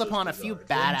stumbled JoJo's upon a Bizarre few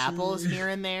bad Adventure. apples here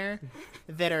and there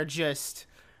that are just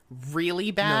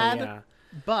really No, bad, yeah.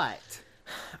 but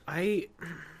I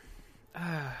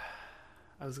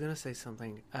was gonna say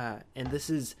something, and this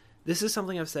is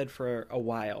something I've said for a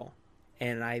while,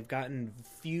 and I've gotten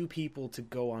few people to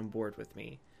go on board with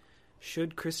me.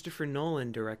 Should Christopher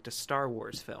Nolan direct a Star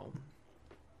Wars film?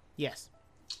 yes,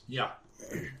 Yeah.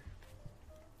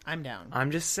 I'm down.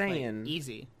 I'm just Like, saying,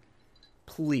 easy.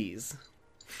 please,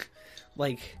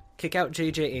 like, kick out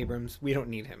J.J. Abrams. We don't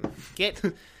need him. Get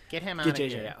him out Get of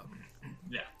J.J. here. out.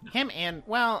 Yeah. No. Him and,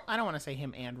 well, I don't want to say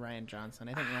him and Ryan Johnson.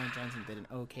 I think Ryan Johnson did an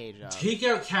okay job. Take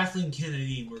out Kathleen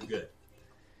Kennedy and we're good.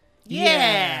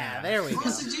 Yeah, there we go.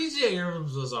 Honestly, J.J.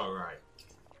 Abrams was alright.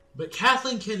 But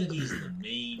Kathleen Kennedy is the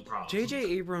main problem. J.J.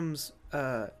 Abrams'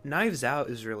 Knives Out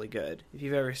is really good, if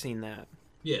you've ever seen that.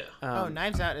 Yeah.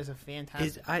 Knives Out is a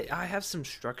fantastic. I have some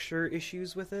structure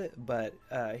issues with it, but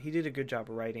he did a good job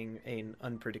writing an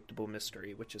unpredictable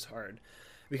mystery, which is hard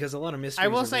because a lot of mysteries. I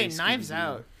will are say, really Knives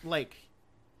Scooby-Doo. Out,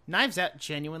 Knives Out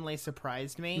genuinely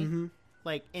surprised me. Mm-hmm.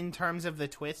 Like in terms of the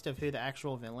twist of who the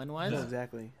actual villain was. No,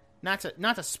 exactly. Not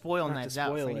to spoil Knives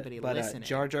Out for anybody but listening.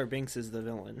 Jar Jar Binks is the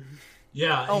villain.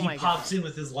 Yeah, Oh he my pops in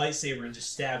with his lightsaber and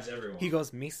just stabs everyone. He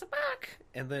goes Misa back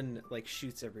and then like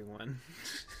shoots everyone.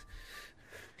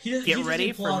 Get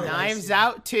ready for Knives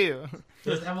Out 2.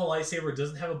 Doesn't have a lightsaber,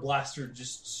 doesn't have a blaster,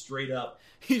 just straight up.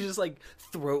 He just like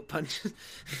throat punches.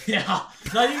 Yeah,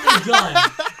 not even a gun.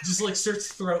 Just like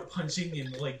starts throat punching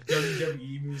and like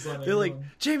WWE moves on They're everyone. like,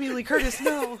 Jamie Lee Curtis,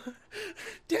 no.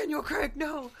 Daniel Craig,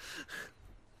 no.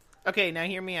 Okay, now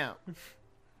hear me out.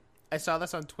 I saw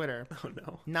this on Twitter. Oh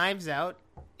no. Knives Out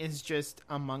is just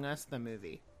Among Us the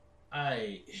movie.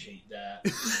 I hate that.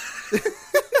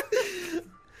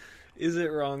 Is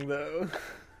it wrong though?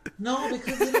 No,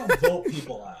 because they don't vote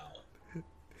people out.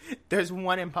 There's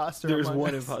one imposter. There's among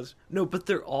one us. imposter. No, but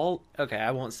they're all okay.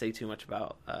 I won't say too much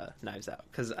about Knives Out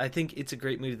because I think it's a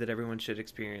great movie that everyone should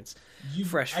experience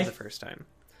fresh for the first time.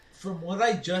 From what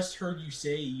I just heard you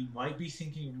say, you might be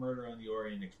thinking of Murder on the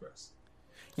Orient Express.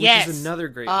 Which is another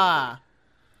great movie.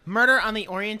 Murder on the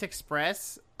Orient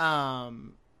Express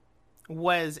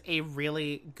was a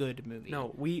really good movie.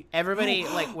 No, everybody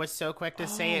was so quick to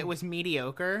say it was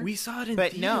mediocre. We saw it in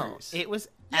but theaters. No, it was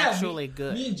actually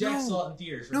good. Me and Jack saw it in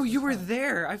theaters. No, you were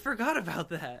there. I forgot about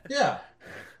that. Yeah,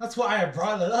 that's why I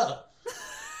brought it up.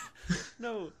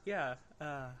 No, yeah.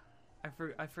 I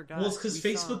forgot. Well, it's because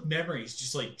Facebook Memories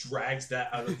just like drags that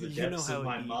out of the depths of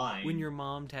my mind. When your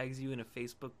mom tags you in a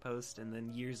Facebook post, and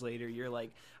then years later you're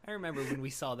like, "I remember when we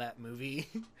saw that movie."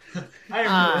 I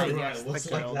remember when it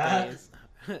looks like that.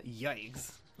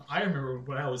 Yikes! I remember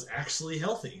when I was actually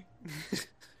healthy.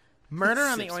 Murder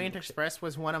on the Orient Express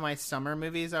was one of my summer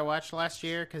movies I watched last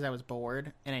year because I was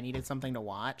bored and I needed something to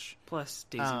watch. Plus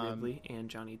Daisy Ridley and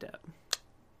Johnny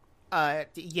Depp.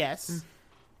 Yes.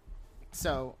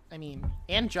 So, I mean,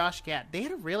 and Josh Gad. They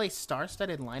had a really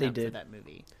star-studded lineup for that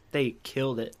movie. They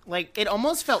killed it. Like, it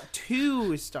almost felt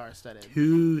too star-studded.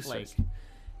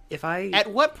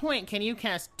 At what point can you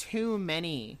cast too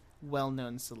many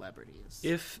well-known celebrities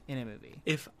in a movie?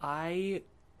 If I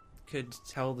could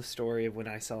tell the story of when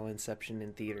I saw Inception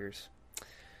in theaters.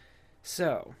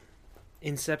 So,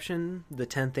 Inception, the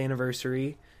 10th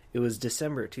anniversary, it was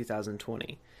December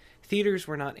 2020. Theaters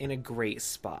were not in a great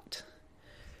spot.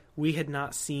 We had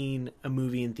not seen a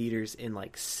movie in theaters in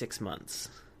like 6 months.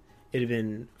 It had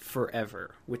been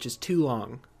forever, which is too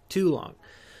long.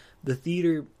 The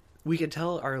theater, we could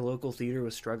tell our local theater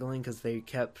was struggling because they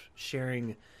kept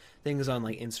sharing things on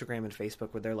like Instagram and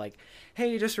Facebook where they're like,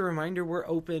 hey, just a reminder, we're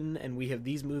open and we have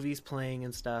these movies playing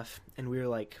and stuff. And we were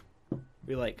like,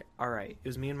 all right. It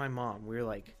was me and my mom. We were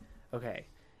like, okay,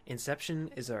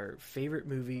 Inception is our favorite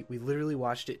movie. We literally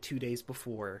watched it 2 days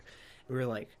before. We were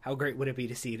like, how great would it be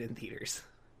to see it in theaters?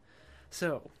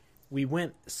 So we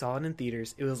saw it in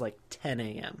theaters. It was like 10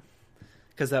 a.m.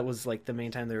 because that was like the main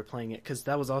time they were playing it. Because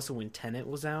that was also when Tenet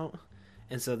was out.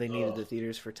 And so they needed the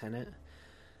theaters for Tenet.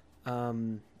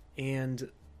 And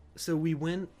so we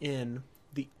went in,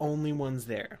 the only ones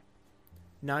there.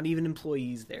 Not even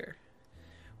employees there.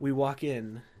 We walk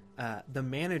in. The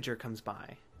manager comes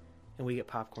by. And we get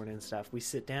popcorn and stuff. We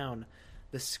sit down.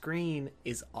 The screen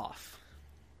is off.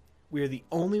 We're the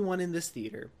only one in this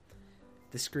theater.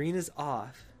 The screen is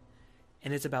off.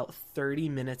 And it's about 30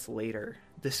 minutes later.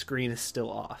 The screen is still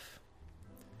off.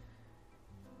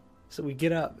 So we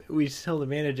get up. We tell the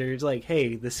manager, it's like,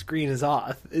 hey, the screen is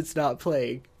off. It's not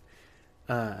playing.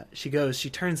 She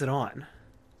turns it on.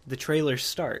 The trailers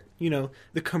start.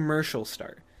 The commercials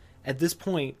start. At this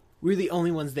point, we're the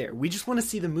only ones there. We just want to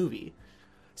see the movie.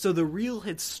 So the reel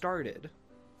had started.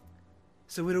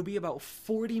 So it'll be about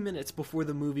 40 minutes before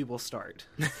the movie will start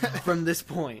from this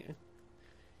point.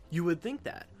 You would think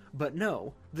that. But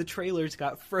no, the trailers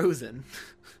got frozen.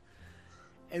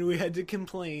 And we had to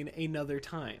complain another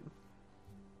time.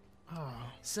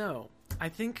 Oh. So, I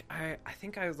think I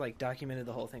was like documented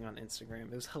the whole thing on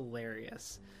Instagram. It was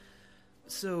hilarious.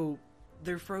 So,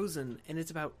 they're frozen and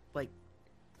it's about like,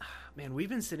 man, we've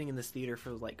been sitting in this theater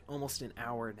for like almost an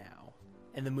hour now.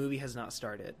 And the movie has not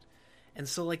started. And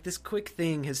so, like, this quick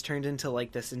thing has turned into,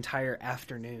 like, this entire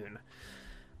afternoon.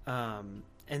 And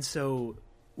so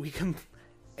we,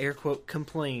 air quote,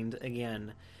 complained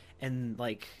again. And,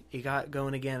 like, it got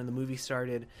going again, and the movie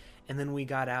started. And then we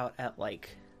got out at,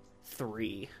 like,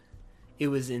 3. It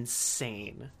was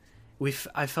insane.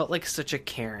 I felt like such a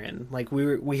Karen. Like,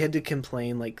 we had to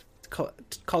complain, like,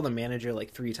 call the manager,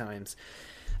 like, 3 times.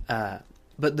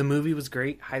 But the movie was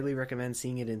great. Highly recommend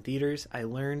seeing it in theaters. I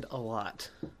learned a lot.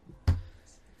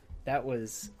 That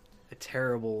was a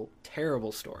terrible,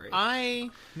 terrible story. I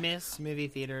miss movie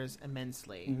theaters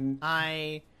immensely. Mm-hmm.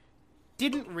 I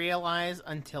didn't realize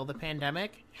until the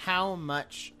pandemic how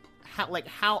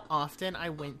often I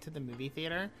went to the movie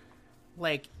theater.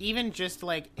 Like, even just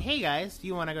like, hey guys, do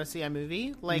you want to go see a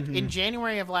movie? Like, in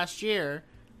January of last year,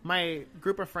 my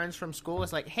group of friends from school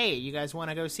was like, hey, you guys want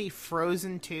to go see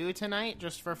Frozen 2 tonight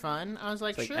just for fun? I was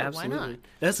like, sure, absolutely. why not?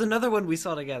 That's another one we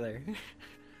saw together.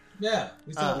 Yeah,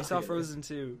 we We saw Frozen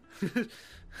 2.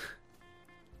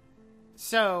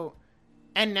 So,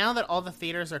 and now that all the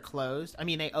theaters are closed, I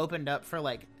mean, they opened up for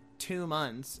like 2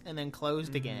 months and then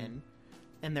closed again,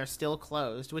 and they're still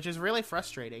closed, which is really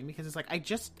frustrating because it's like, I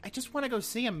just want to go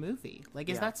see a movie. Like,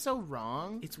 is that so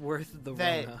wrong? It's worth the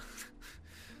That- Rona.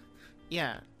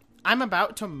 Yeah. I'm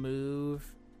about to move,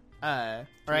 or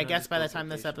I guess by the undisclosed time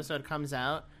this location. episode comes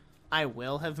out, I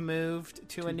will have moved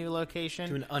to a new location.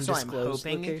 To an so I'm undisclosed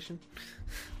hoping location.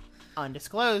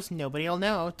 undisclosed. Nobody will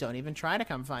know. Don't even try to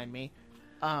come find me.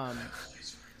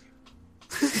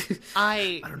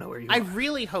 I don't know where you I are.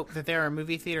 really hope that there are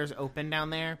movie theaters open down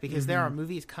there because there are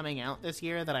movies coming out this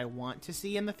year that I want to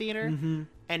see in the theater,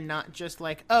 and not just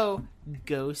like, oh,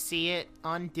 go see it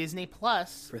on Disney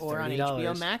Plus For or on $30.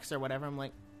 HBO Max or whatever. I'm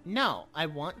like, no, I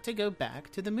want to go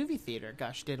back to the movie theater.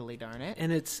 Gosh diddly darn it!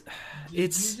 And it's Did you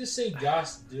just say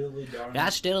gosh diddly darn?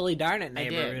 gosh diddly darn it, I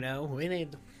neighbor. did. You know, we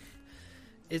need.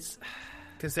 It's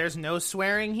Because there's no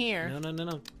swearing here.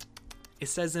 no. It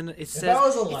says in it If says. I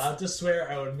was allowed to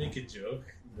swear, I would make a joke,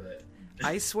 but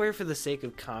I swear for the sake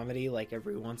of comedy, like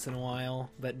every once in a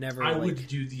while, but never. I like, would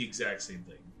do the exact same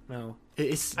thing. No,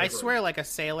 it's. I swear like a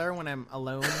sailor when I'm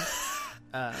alone.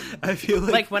 I feel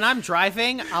Like when I'm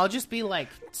driving, I'll just be like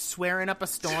swearing up a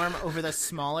storm over the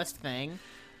smallest thing.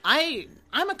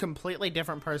 I'm a completely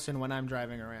different person when I'm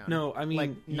driving around. No, I mean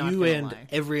Like, not you gonna and lie.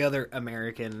 every other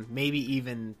American, maybe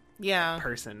even Yeah.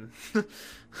 person.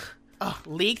 Oh,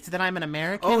 leaked that I'm an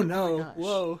American? Oh my no! gosh.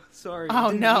 Whoa, sorry. Oh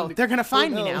Didn't no, mean to- they're gonna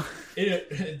find Oh, me no. now.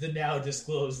 The now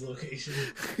disclosed location.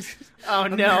 Oh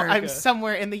no, America. I'm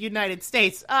somewhere in the United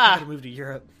States. I gotta Ah, move to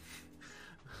Europe.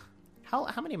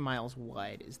 how many miles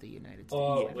wide is the United States?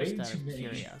 Oh, Just way out too of many.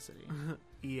 curiosity.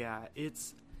 Yeah,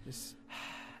 it's Just-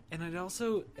 and it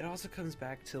also comes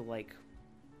back to like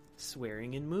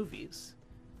swearing in movies,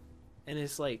 and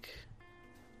it's like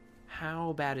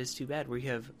how bad is too bad? We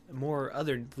have more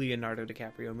other Leonardo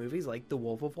DiCaprio movies like The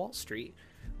Wolf of Wall Street,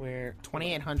 where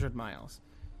 2,800 miles.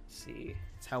 Let's see.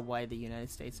 That's how wide the United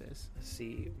States is. Let's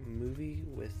see, movie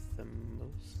with the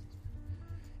most.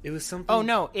 It was something. Oh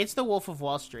no, it's The Wolf of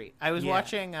Wall Street. I was Yeah.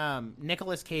 watching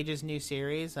Nicolas Cage's new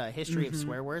series, History of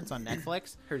Swear Words, on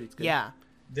Netflix. Heard it's good. Yeah,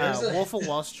 There's a- Wolf of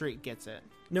Wall Street gets it.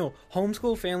 No,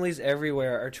 homeschool families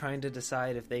everywhere are trying to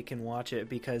decide if they can watch it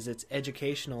because it's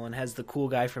educational and has the cool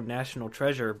guy from National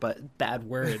Treasure, but bad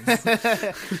words.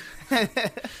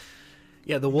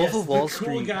 Yeah, The Wolf Yes, of Wall the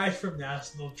cool Street. guy from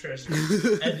National Treasure,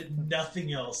 and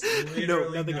nothing else. Literally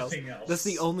No, nothing else. That's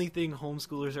the only thing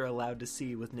homeschoolers are allowed to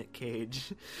see with Nick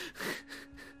Cage.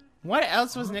 What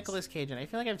else was Nicolas Cage in? I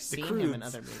feel like I've seen him in Croods.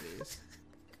 other movies.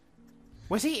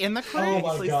 Was he in the Oh Croods? my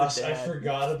plays the gosh, I dad.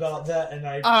 forgot about that, and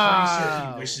I'm Oh. pretty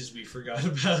sure he wishes we forgot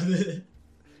about it.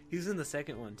 He was in the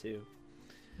second one too.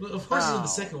 Well, of course, in Oh. the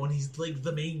second one, he's like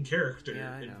the main character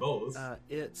Yeah, I in know. both.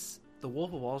 It's The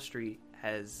Wolf of Wall Street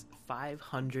has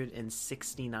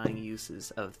 569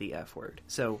 uses of the F word.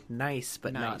 So nice,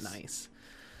 but not Nice.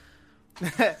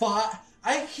 nice.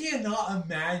 I cannot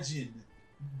imagine.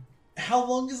 How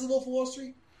long is the Wolf of Wall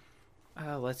Street?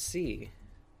 Let's see.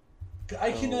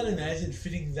 I cannot imagine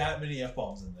fitting that many F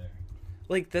bombs in there.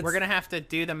 Like that's We're gonna have to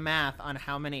do the math on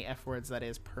how many F words that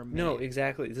is per minute. no,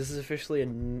 exactly. This is officially a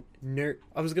nerd.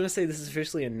 I was gonna say this is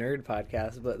officially a nerd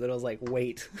podcast, but then I was like,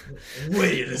 wait,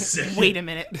 Wait a second. Wait a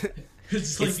minute.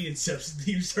 It's like the Inception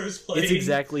theme starts playing. it's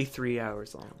exactly 3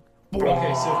 hours long.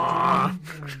 Okay, so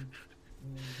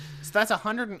So that's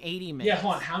 180 minutes. yeah,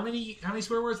 hold on. How many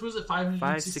swear words was it? 569?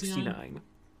 569,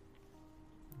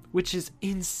 which is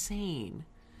insane.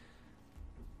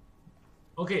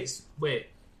 Okay, wait.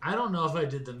 I don't know if I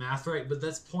did the math right, but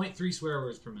that's 0.3 swear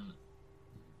words per minute.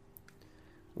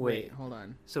 Wait, hold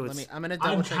on. So Let it's- me. I'm gonna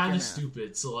double I'm check kind your of math.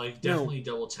 stupid, so like definitely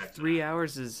double check. 3 that.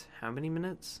 hours is how many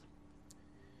minutes?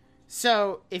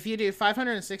 So if you do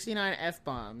 569 F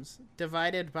bombs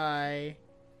divided by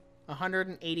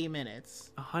 180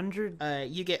 minutes, 100.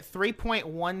 you get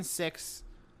 3.16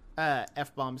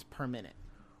 F bombs per minute.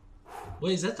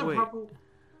 Wait, is that the Wait. proper?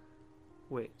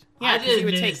 Wait. Yeah, I because did you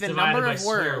would take minutes the divided number by of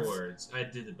swear words. words. I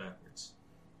did it backwards.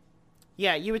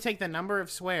 Yeah, you would take the number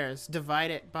of swears, divide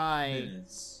it by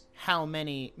minutes. how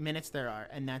many minutes there are,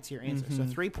 and that's your answer. So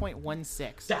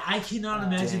 3.16. I cannot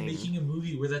imagine Dang. making a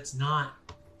movie where that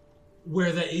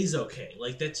is okay.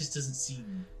 Like, that just doesn't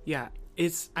seem... Yeah,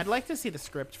 I'd like to see the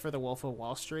script for The Wolf of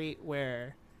Wall Street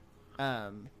where,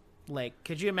 like,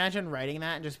 could you imagine writing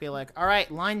that and just be like, all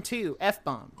right, line 2,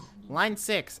 F-bomb. Line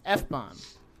 6, F-bomb.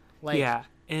 Like, yeah,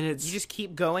 and you just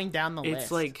keep going down the list.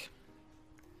 it's like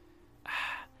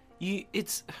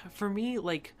it's for me,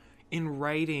 like, in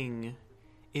writing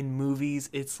in movies,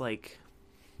 it's like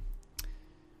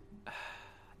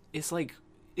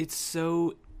it's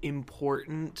so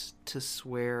important to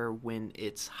swear when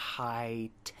it's high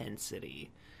tensity.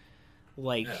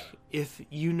 Like, if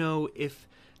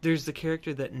there's the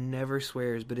character that never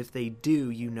swears, but if they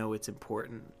do, it's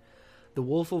important. The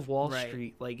Wolf of Wall Right.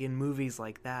 Street, like, in movies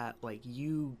like that, like,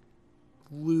 you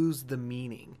lose the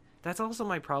meaning. That's also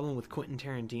my problem with Quentin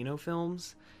Tarantino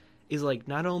films, is, like,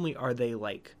 not only are they,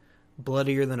 like,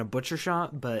 bloodier than a butcher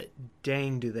shot, but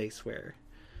dang do they swear.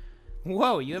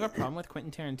 Whoa, you have a problem with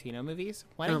Quentin Tarantino movies?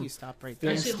 Why don't you stop right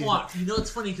there? Actually, hold on. You know,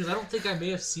 it's funny, because I don't think I may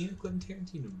have seen a Quentin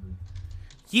Tarantino movie.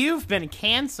 You've been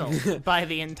canceled by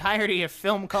the entirety of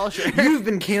film culture. You've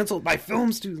been canceled by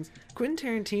film students.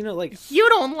 Quentin Tarantino, like, You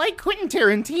don't like Quentin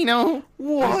Tarantino.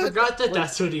 I forgot that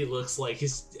that's what he looks like.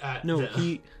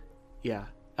 yeah.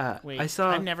 Wait, I saw.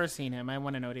 I've never seen him. I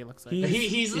want to know what he looks like.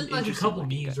 He's an in, like, a interesting couple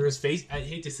looking memes guy. where his face, I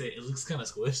hate to say it, looks kind of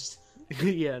squished.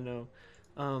 Yeah, no.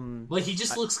 Like, he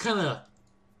just looks kind of...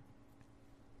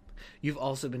 You've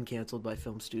also been canceled by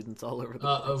film students all over the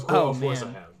of place. course I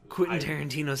man. have. Quentin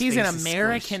Tarantino's He's face an is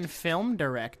American squished. film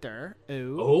director.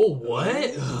 Ooh. Oh,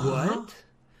 what? What?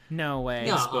 No way.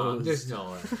 No, there's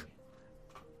no way.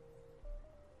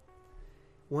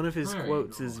 One of his Very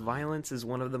quotes is, annoying. "Violence is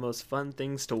one of the most fun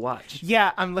things to watch."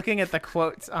 Yeah, I'm looking at the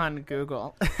quotes on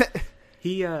Google.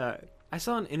 I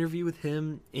saw an interview with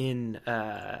him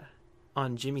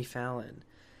on Jimmy Fallon,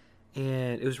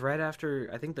 and it was right after,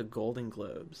 I think, the Golden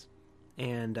Globes,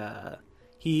 and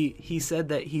he said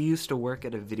that he used to work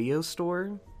at a video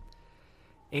store,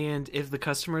 and if the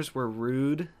customers were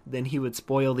rude, then he would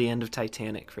spoil the end of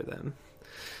Titanic for them.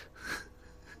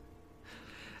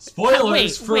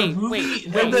 Spoilers for a movie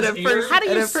wait, that but was at first- aired How do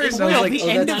And you at first I spoil was like, the oh,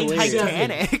 end that's of hilarious.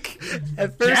 Titanic?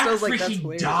 At first, Jack I was like, "That's freaking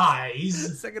hilarious."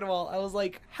 dies. Second of all, I was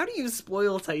like, how do you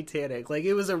spoil Titanic? Like,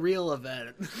 it was a real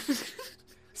event.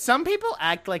 Some people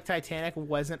act like Titanic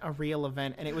wasn't a real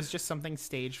event and it was just something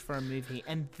staged for a movie,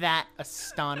 and that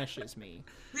astanishes me.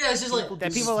 Yeah, it's just like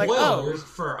That people are like, oh. spoilers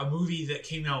for a movie that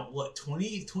came out, what,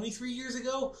 23 years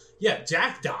ago? Yeah,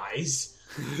 Jack dies.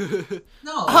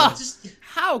 No, just...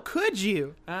 How could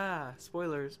you?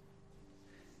 Spoilers.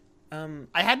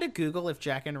 I had to Google if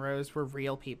Jack and Rose were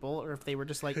real people or if they were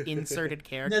just like inserted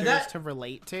characters that- to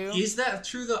relate to. Is that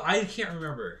true, though? I can't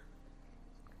remember.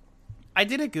 I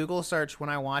did a Google search when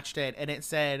I watched it, and it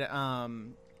said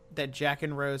that Jack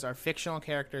and Rose are fictional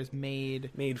characters made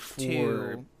for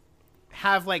to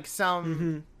have like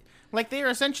some, like they are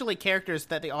essentially characters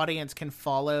that the audience can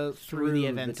follow through the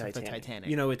events of the Titanic.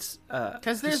 You know, it's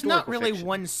Because there's not historical really fiction.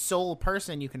 one sole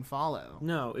person you can follow.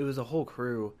 No, it was a whole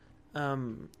crew.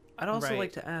 I'd also Right.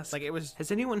 like to ask, Like it was.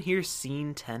 has anyone here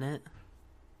seen Tenet?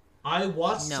 I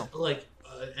watched, No. like,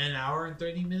 an hour and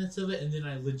 30 minutes of it, and then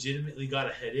I legitimately got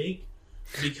a headache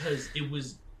because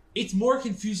it's more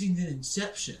confusing than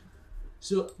Inception.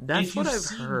 So That's if what you've I've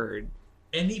seen heard.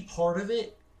 any part of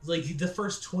it, like the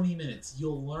first 20 minutes,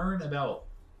 you'll learn about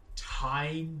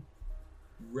time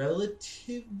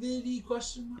relativity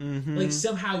question mark. Mhm. Like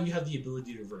somehow you have the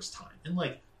ability to reverse time, and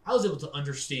like I was able to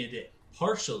understand it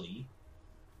partially,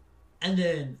 and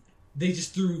then they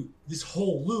just threw this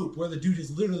whole loop where the dude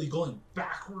is literally going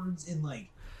backwards and like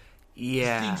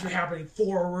Yeah. things are happening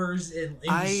forwards, and it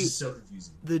was just so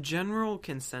confusing. The general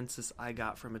consensus I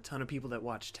got from a ton of people that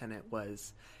watched Tenet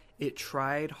was it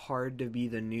tried hard to be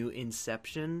the new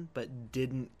Inception, but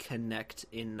didn't connect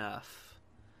enough.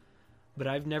 But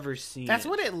I've never seen That's it.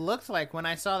 what it looked like when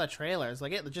I saw the trailers.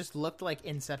 Like it just looked like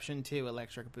Inception 2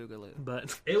 Electric Boogaloo.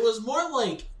 But It was more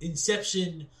like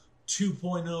Inception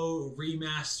 2.0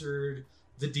 remastered,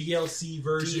 the DLC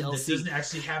version that DLC. doesn't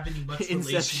actually have any much Inception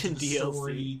relation to the DLC.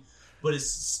 story, but it's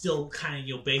still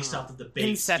kind of based off of the base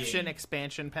Inception game.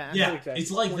 expansion pack. Yeah, it's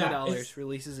like that. $20 It's-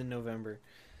 releases in November.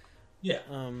 yeah.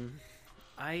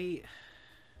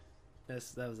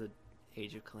 That was a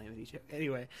Age of Calamity joke.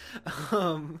 Anyway,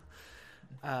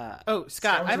 Oh,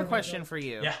 Scott, I have a Wars question for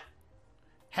you. Yeah.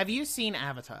 Have you seen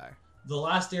Avatar? The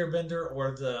Last Airbender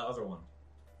or the other one?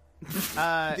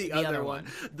 the other one,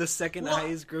 the second What?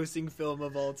 highest grossing film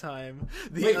of all time.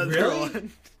 The Wait, other really?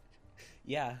 one.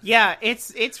 Yeah,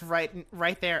 it's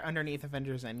right there underneath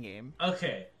Avengers Endgame.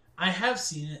 Okay, I have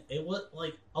seen it. It was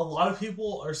like a lot of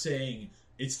people are saying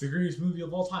it's the greatest movie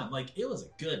of all time. Like, it was a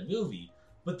good movie,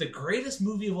 but the greatest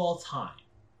movie of all time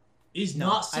is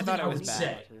not something I would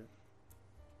say.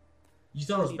 You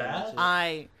thought it was bad?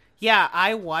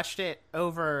 I watched it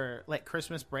over like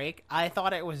Christmas break. I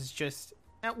thought it was just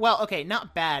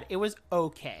not bad. It was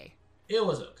okay. It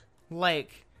was okay.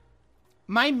 Like,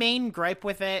 my main gripe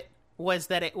with it was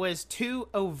that it was too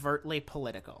overtly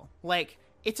political. Like,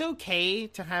 it's okay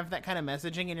to have that kind of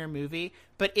messaging in your movie,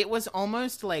 but it was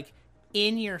almost like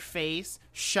in your face,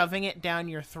 shoving it down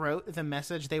your throat, the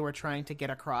message they were trying to get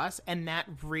across, and that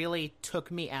really took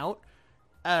me out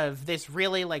of this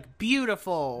really like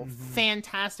beautiful,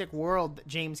 fantastic world that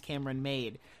James Cameron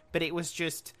made. But it was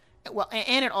just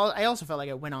I also felt like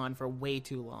it went on for way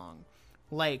too long.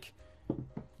 Like,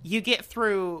 you get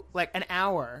through like an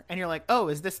hour and you're like, oh,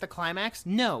 is this the climax?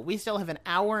 No, we still have an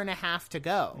hour and a half to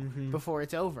go before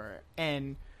it's over.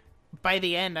 And by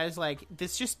the end, I was like,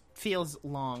 this just feels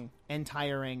long and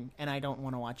tiring, and I don't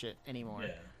want to watch it anymore.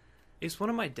 Yeah. It's one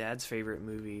of my dad's favorite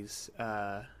movies,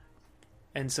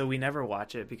 and so we never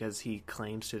watch it because he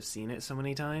claims to have seen it so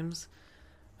many times.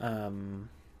 I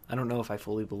don't know if I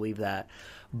fully believe that,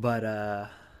 but I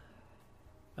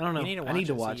don't know. I need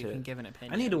to watch it. So you can give an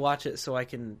opinion. I need to watch it so I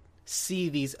can see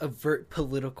these overt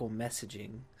political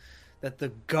messaging that the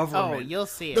government. Oh, you'll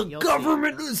see it. The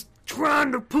government is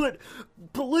trying to put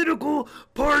political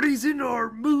parties in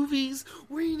our movies.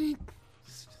 We need.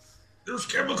 There's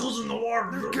chemicals in the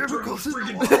water. There's chemicals in the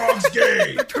freaking water. frogs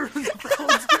gay. The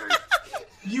frogs gay.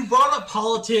 You brought up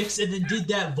politics and then did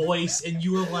that voice, and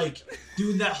you were like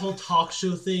doing that whole talk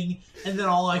show thing, and then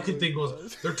all I could think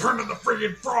was, they're turning the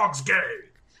friggin' frogs gay.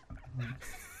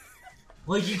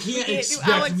 Like, you can't expect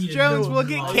Alex me to Jones know will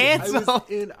get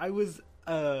canceled.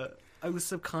 I was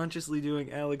subconsciously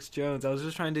doing Alex Jones. I was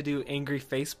just trying to do Angry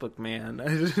Facebook Man.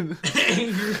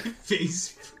 Angry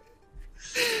face.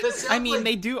 I mean, like,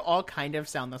 they do all kind of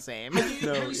sound the same. Have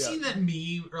you seen that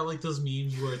meme, or like those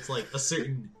memes where it's like a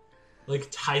certain like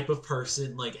type of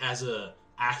person, like as a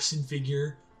action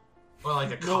figure or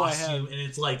like a costume, and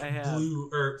it's like blue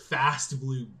or fast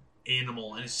blue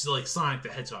animal, and it's just like Sonic the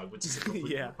Hedgehog, which is a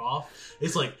complete ripoff.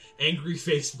 It's like Angry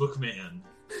Facebook Man.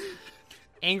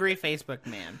 Angry Facebook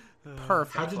Man.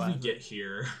 Perfect. How did we get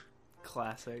here?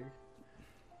 Classic.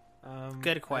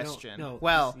 Good question.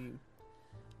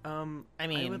 I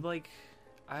mean, I would like,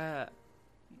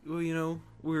 well, you know,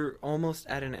 we're almost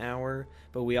at an hour,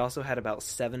 but we also had about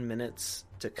 7 minutes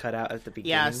to cut out at the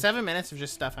beginning. Yeah, 7 minutes of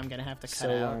just stuff I'm gonna have to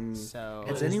cut out. So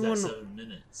has anyone? 7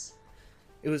 minutes.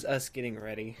 It was us getting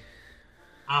ready.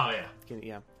 Oh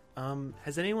yeah.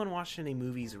 Has anyone watched any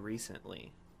movies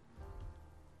recently?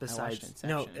 Besides,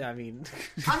 no, I mean,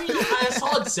 I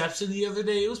saw Inception the other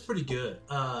day. It was pretty good.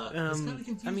 It's kind of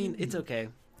confusing. I mean, it's okay.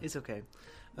 It's okay.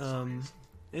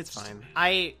 It's fine.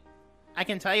 I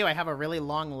can tell you I have a really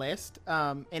long list,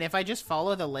 and if I just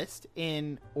follow the list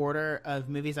in order of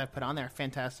movies I've put on there,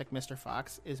 Fantastic Mr.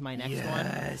 Fox is my next one.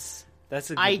 Yes, that's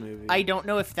a good movie. I don't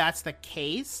know if that's the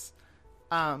case,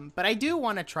 but I do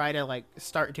want to try to like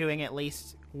start doing at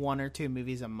least 1 or 2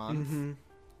 movies a month,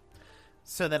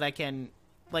 so that I can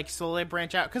like slowly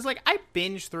branch out. Because like I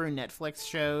binge through Netflix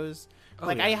shows.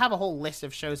 I have a whole list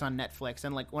of shows on Netflix,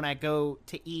 and like when I go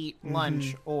to eat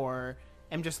lunch or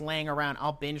am just laying around,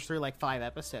 I'll binge through like 5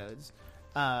 episodes.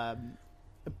 But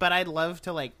I'd love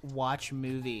to like watch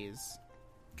movies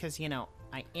because, you know,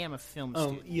 I am a film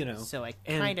student, you know, so I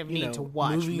kind of need to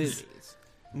watch movies.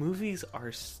 Movies are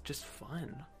just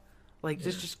fun. Like,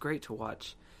 it's just great to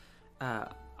watch.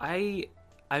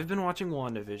 I've been watching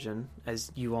WandaVision, as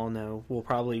you all know. We'll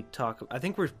probably talk. I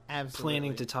think we're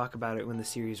planning to talk about it when the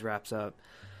series wraps up.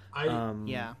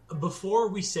 Before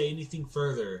we say anything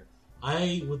further,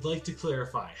 I would like to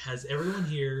clarify: has everyone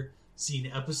here seen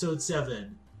Episode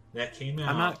 7 that came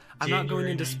out? I'm not going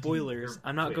into spoilers.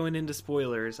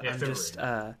 I'm just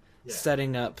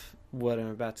setting up what I'm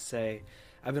about to say.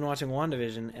 I've been watching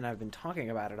WandaVision, and I've been talking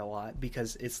about it a lot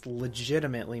because it's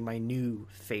legitimately my new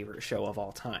favorite show of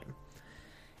all time.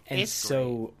 And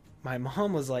so my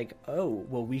mom was like, oh,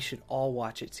 well, we should all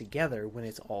watch it together when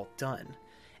it's all done.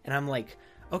 And I'm like,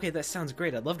 okay, that sounds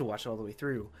great. I'd love to watch it all the way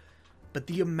through. But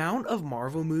the amount of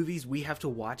Marvel movies we have to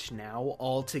watch now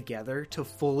all together to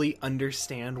fully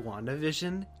understand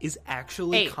WandaVision is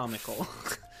actually comical.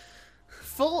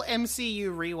 Full MCU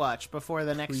rewatch before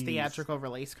the next theatrical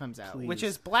release comes out, which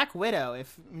is Black Widow,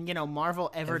 if, you know,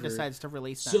 Marvel ever decides to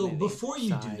release that movie. Before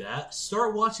you do that,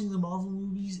 start watching the Marvel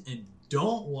movies and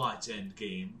don't watch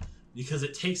Endgame, because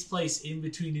it takes place in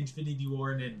between Infinity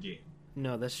War and Endgame.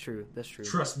 No, that's true. That's true.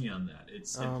 Trust me on that.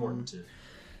 It's important to.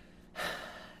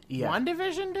 Yeah.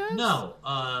 WandaVision does? No,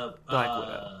 Black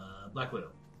Widow. Black Widow.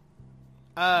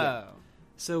 Oh. Yeah.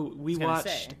 So we gonna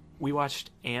say.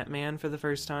 watched Ant-Man for the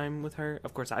first time with her.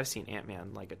 Of course, I've seen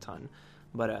Ant-Man like a ton,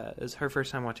 but it was her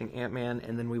first time watching Ant-Man,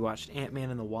 and then we watched Ant-Man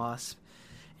and the Wasp,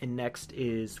 and next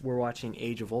we're watching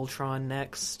Age of Ultron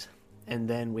next, and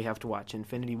then we have to watch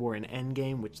Infinity War and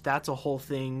Endgame, which that's a whole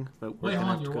thing. But Wait, hold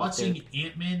on. You're watching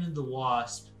Ant-Man and the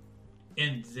Wasp,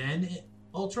 and then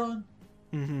Ultron?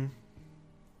 Mm-hmm.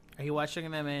 Are you watching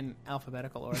them in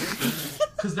alphabetical order?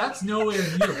 Because that's nowhere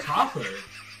near proper.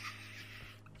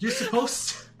 You're supposed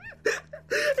to...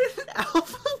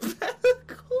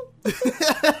 Alphabetical?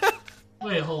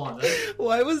 Wait, hold on.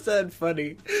 Why was that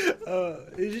funny?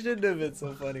 It shouldn't have been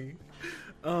so funny.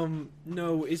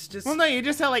 No, it's just... Well, no, you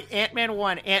just had like Ant-Man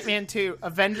 1, Ant-Man 2,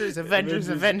 Avengers. No,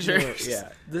 yeah,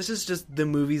 this is just the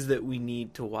movies that we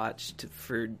need to watch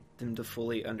for them to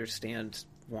fully understand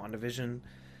WandaVision.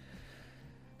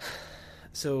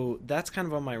 So that's kind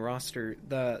of on my roster.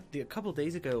 A couple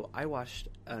days ago, I watched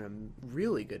a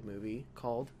really good movie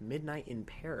called Midnight in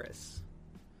Paris.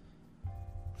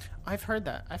 I've heard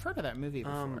that. I've heard of that movie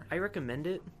before. I recommend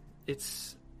it.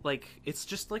 It's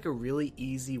just like a really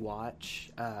easy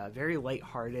watch, very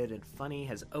lighthearted and funny.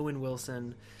 Has Owen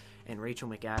Wilson and Rachel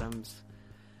McAdams.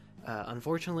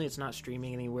 Unfortunately, it's not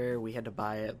streaming anywhere. We had to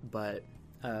buy it, but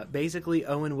basically,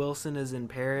 Owen Wilson is in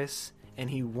Paris. And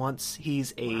he's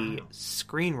a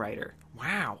screenwriter.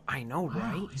 Wow, I know,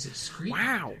 right? He's a screenwriter.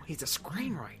 Wow, he's a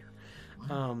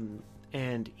screenwriter.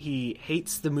 And he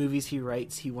hates the movies he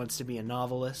writes. He wants to be a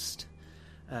novelist.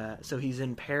 So he's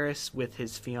in Paris with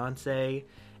his fiancée,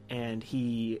 and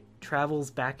he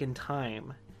travels back in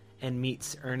time and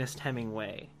meets Ernest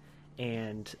Hemingway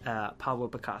and Pablo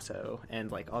Picasso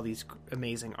and like all these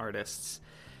amazing artists.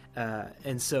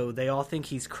 And so they all think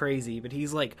he's crazy, but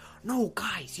he's like, "No,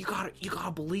 guys, you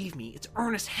gotta believe me. It's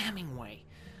Ernest Hemingway."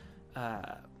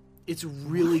 It's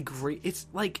really great. It's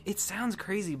like, it sounds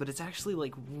crazy, but it's actually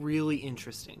like really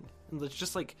interesting. It's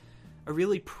just like a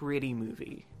really pretty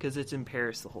movie because it's in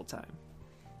Paris the whole time.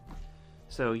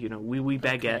 So oui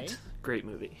baguette, Okay. Oui, great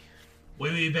movie.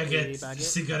 baguette,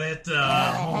 cigarette,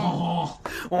 mon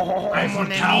Eiffel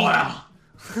ami. Tower.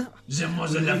 J'aime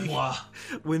la voix.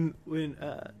 When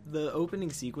the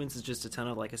opening sequence is just a ton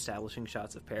of like establishing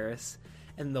shots of Paris,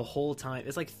 and the whole time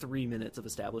it's like 3 minutes of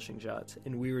establishing shots,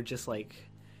 and we're just like,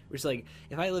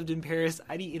 if I lived in Paris,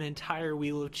 I'd eat an entire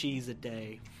wheel of cheese a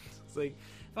day. It's like,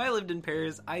 if I lived in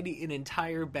Paris, I'd eat an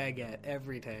entire baguette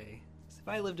every day. If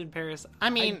I lived in Paris, I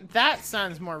mean, that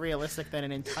sounds more realistic than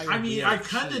an entire. I mean, wheel I of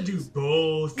kind of do cheese.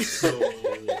 both. So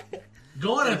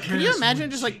going to Paris. Can you imagine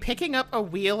with just like cheese, picking up a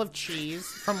wheel of cheese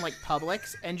from like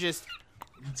Publix and just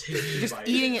taking a bite.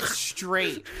 eating it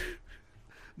straight,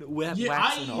 wax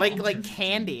Yeah, and all. like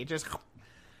candy? Just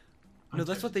No,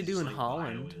 that's what they do in Just, like,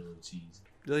 Holland. buy a wheel of cheese.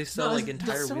 They sell No, like that's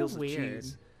entire so wheels weird. of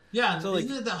cheese. Yeah, So, like-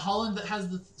 isn't it that Holland that has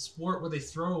the sport where they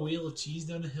throw a wheel of cheese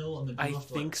down a hill and then I people have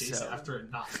to think chase so. it after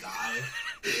it not die?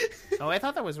 oh, I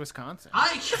thought that was Wisconsin.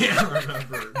 I can't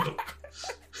remember.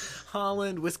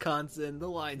 Holland, Wisconsin, the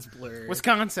lines blurred.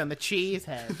 Wisconsin, the cheese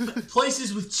head.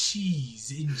 Places with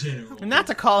cheese in general. And not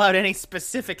to call out any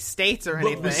specific states or but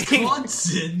anything,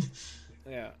 Wisconsin,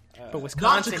 Yeah. but not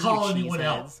Wisconsin, to call you anyone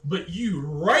out, cheeseheads. but you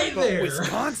right But there.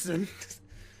 Wisconsin.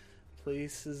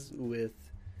 Places with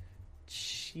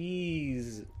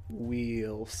cheese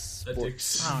wheel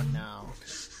sports. Addiction. Oh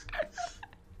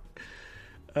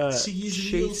no!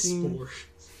 Cheese wheel chasing- sport.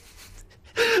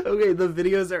 Okay, the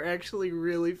videos are actually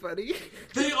really funny.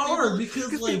 They are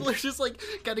because like, people are just like,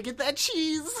 gotta get that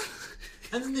cheese.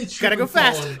 and then they trip Gotta go and fall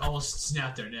fast. and almost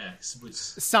snap their necks, which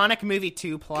Sonic movie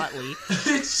 2 plot leak.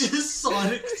 it's just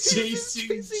Sonic chasing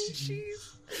Chasing cheese.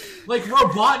 Like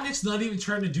Robotnik's not even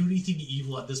trying to do anything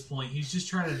evil at this point. He's just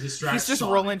trying to distract. He's just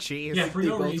Sonic. rolling cheese. Yeah, for They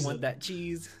no both reason. want that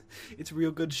cheese. It's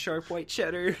real good sharp white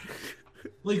cheddar.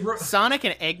 Like Sonic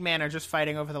and Eggman are just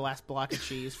fighting over the last block of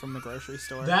cheese from the grocery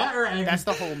store. that, or That's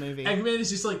the whole movie. Eggman is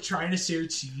just like trying to share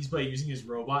cheese by using his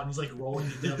robot, and he's like rolling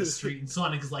it down the street. And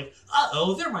Sonic is like,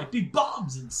 "Uh-oh, there might be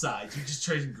bombs inside." So he just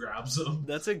tries and grabs them.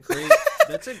 That's a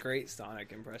great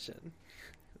Sonic impression.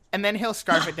 And then he'll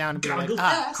scarf it down and be Gotta like, go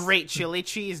fast. great chili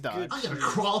cheese dog. I'm gonna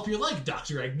crawl up your leg,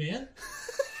 Dr. Eggman.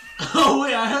 Oh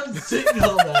wait, I haven't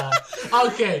signaled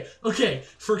that. Okay.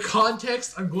 For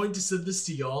context, I'm going to send this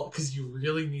to y'all because you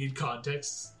really need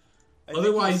context. I think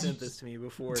Otherwise, you sent this to me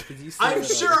before. 'Cause you say I'm it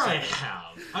all sure the I time.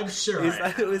 have. I'm sure Is I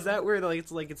that, have. is that where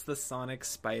like it's the Sonic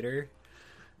spider?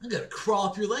 I'm gonna crawl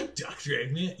up your leg, Dr.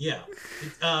 Eggman. Yeah.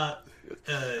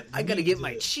 I gotta get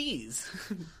my cheese.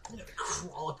 I'm gonna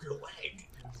crawl up your leg.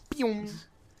 Pew.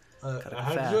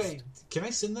 Can I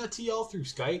send that to y'all through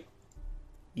Skype?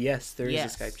 Yes, there is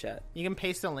Yes. a Skype chat. You can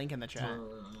paste a link in the chat.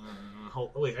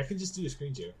 Wait, I can just do a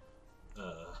screen share.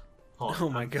 Hold on. Oh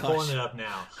my I'm gosh. pulling it up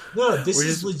now. No, this We're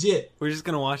is just- legit. We're just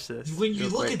gonna watch this. When you real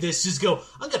look quick. at this, just go,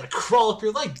 I'm gonna crawl up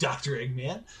your leg, Dr.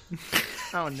 Eggman.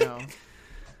 Oh no.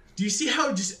 Do you see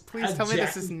how just Please tell me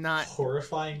this is not-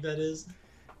 horrifying that is?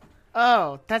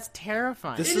 Oh, that's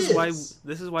terrifying. This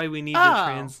It is why we need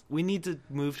Oh. we need to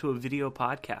move to a video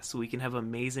podcast so we can have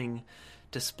amazing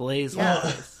displays Yeah. like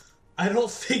this. I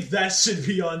don't think that should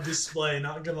be on display,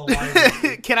 not gonna lie with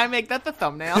you. Can I make that the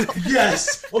thumbnail?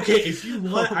 Yes! Okay, if you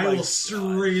want, Oh I my will God.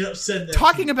 straight up send that.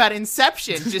 Talking about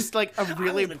Inception, just like a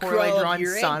really gonna poorly crawl up drawn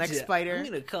your Sonic egg, spider. I'm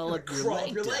gonna crawl up crawl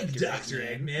up your leg, Dr.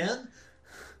 Eggman.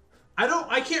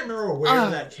 I can't remember where Ah.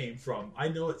 that came from. I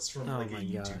know it's from Oh like a my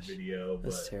YouTube gosh. video,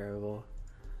 but That's terrible.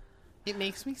 It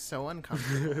makes me so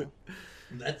uncomfortable.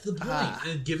 that's the point. Ah.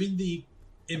 And giving the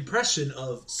impression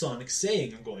of Sonic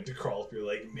saying I'm going to crawl up your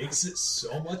leg makes it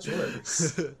so much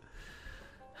worse.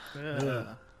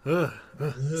 Ugh.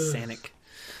 Sonic.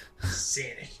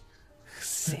 Sonic.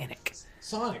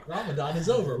 Sonic, Ramadan is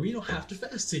over. We don't have to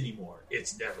fast anymore.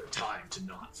 It's never time to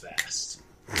not fast.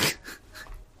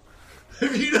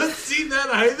 Have you not seen that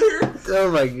either?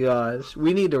 Oh my gosh.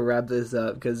 We need to wrap this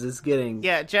up because it's getting...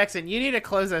 Yeah, Jackson, you need to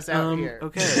close us out here.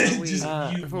 Okay. Before we,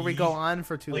 Just before we go on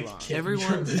for too like, long. can- Everyone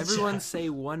From the chat. say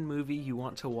one movie you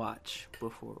want to watch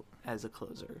before as a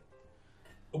closer.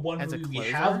 One As a movie we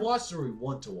closer? have watched or we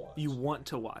want to watch? You want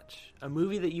to watch. A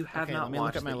movie that you have Okay, not let me look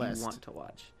watched at my that list. you want to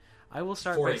watch. I will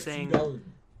start For by a saying $2.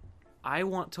 I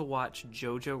want to watch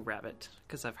Jojo Rabbit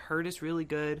because I've heard it's really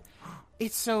good.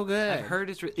 It's so good. I heard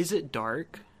it's... Is it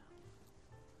dark?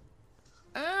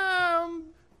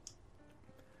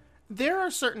 There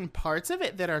are certain parts of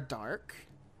it that are dark,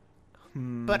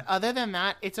 but other than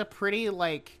that, it's a pretty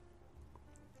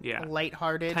Yeah.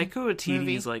 lighthearted Taika Waititi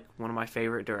movie. is like one of my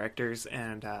favorite directors,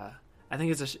 and I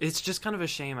think it's just kind of a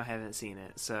shame I haven't seen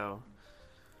it. So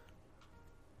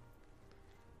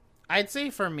I'd say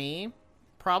for me,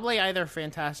 probably either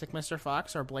Fantastic Mr.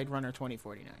 Fox or Blade Runner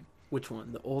 2049. which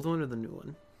one? The old one or the new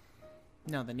one?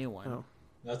 No, the new one. Oh.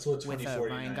 That's what With, 2049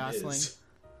 Ryan Gosling. is.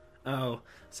 Oh,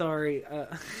 sorry.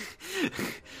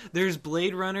 There's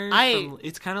Blade Runner.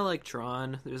 It's kind of like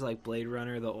Tron. There's like Blade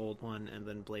Runner, the old one, and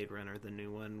then Blade Runner, the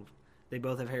new one. They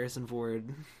both have Harrison Ford.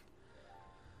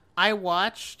 I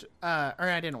watched, or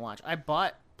I didn't watch. I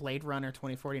bought Blade Runner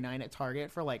 2049 at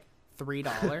Target for like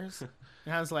 $3,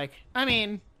 and I was like, I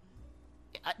mean,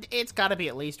 it's got to be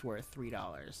at least worth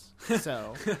 $3.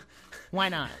 So why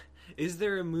not? Is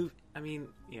there a movie? I mean,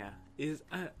 yeah.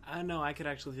 I know I could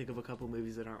actually think of a couple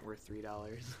movies that aren't worth $3.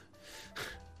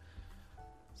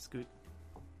 Scoot.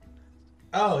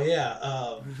 Oh yeah,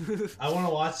 I want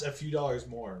to watch A Few Dollars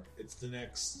More. It's the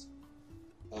next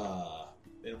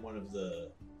in one of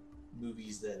the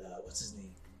movies that what's his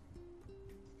name?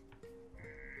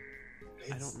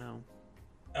 I don't know.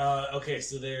 Okay,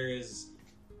 so there is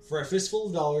For a Fistful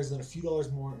of Dollars, then A Few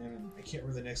Dollars More, and I can't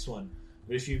remember the next one.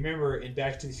 But if you remember in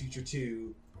Back to the Future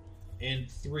 2 and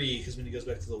 3, because when he goes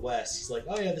back to the West, he's like,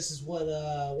 oh yeah, this is what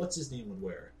what's his name would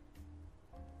wear.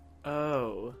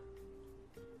 Oh.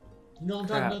 You know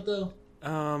what I'm talking about though?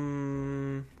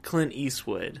 Clint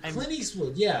Eastwood. Clint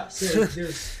Eastwood, yeah. So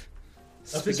there's A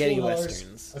Spaghetti Fistful of Dollars,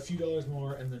 westerns. A Few Dollars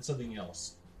More, and then something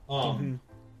else. It One,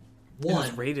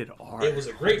 was rated R. it was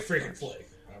a great freaking flick.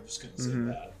 I'm just gonna say Mhm.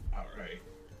 that outright.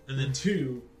 And then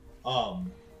 2,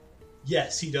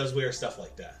 yes, he does wear stuff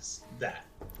like this. That.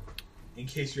 In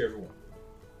case you're ever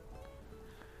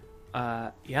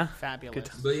wondering. Yeah. Fabulous. Good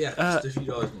time. But yeah, just A Few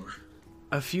Dollars More.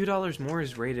 A Few Dollars More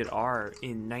is rated R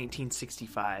in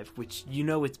 1965, which you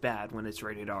know it's bad when it's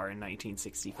rated R in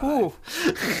 1965. Ooh.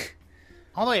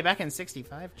 All the way back in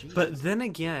 65. Jeez. But then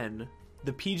again,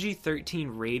 the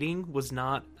PG-13 rating was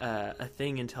not a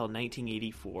thing until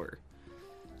 1984.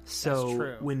 So That's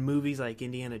true. when movies like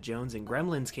Indiana Jones and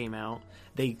Gremlins came out,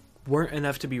 they weren't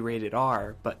enough to be rated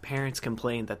R, but parents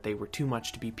complained that they were too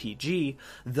much to be PG.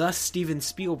 Thus, Steven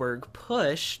Spielberg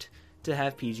pushed to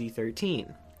have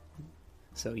PG-13.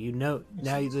 So you know,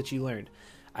 now that you learned.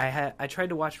 I tried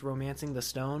to watch Romancing the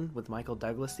Stone with Michael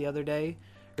Douglas the other day.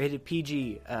 Rated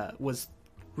PG was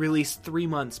released 3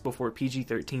 months before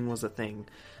PG-13 was a thing.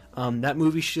 That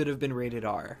movie should have been rated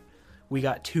R. We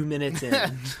got 2 minutes in,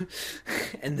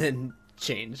 and then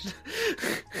changed.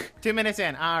 2 minutes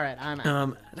in. All right, I'm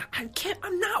out.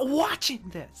 I'm not watching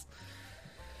this.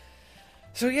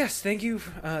 So yes, thank you.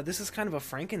 This is kind of a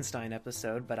Frankenstein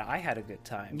episode, but I had a good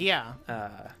time. Yeah.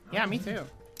 Yeah, me too.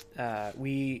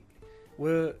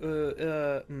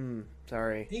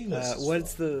 Sorry. English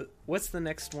is What's the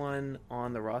next one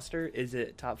on the roster? Is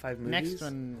it top 5 movies? Next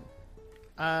one,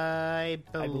 I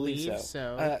believe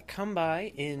so. Come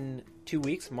by in 2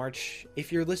 weeks, March.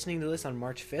 If you're listening to this on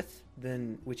March 5th,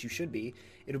 then which you should be,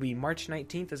 it'll be March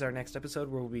 19th is our next episode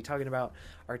where we'll be talking about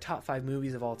our top 5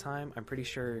 movies of all time. I'm pretty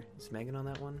sure is Megan on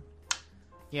that one.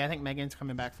 Yeah, I think Megan's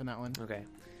coming back from that one. Okay.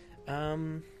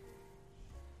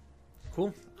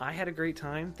 Cool. I had a great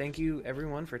time. Thank you,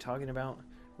 everyone, for talking about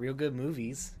real good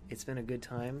movies. It's been a good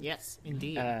time. Yes,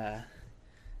 indeed.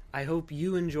 I hope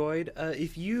you enjoyed.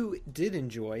 If you did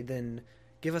enjoy, then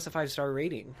give us a 5-star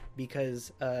rating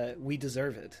because we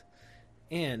deserve it.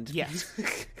 And yes.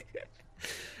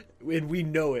 And we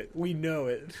know it. We know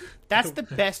it. That's the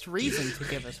best reason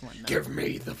to give us one, though. Give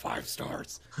me the 5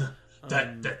 stars.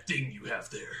 That thing you have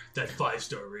there, that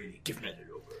 5-star rating, give me it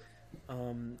over.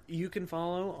 You can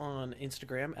follow on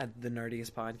Instagram at The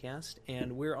Nerdiest Podcast,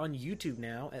 and we're on YouTube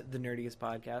now at The Nerdiest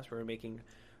Podcast, where we're making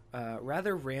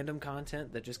rather random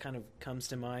content that just kind of comes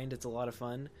to mind. It's a lot of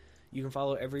fun. You can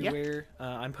follow everywhere. Yep.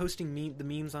 I'm posting the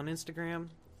memes on Instagram,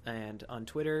 and on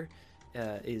Twitter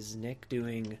is Nick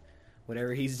doing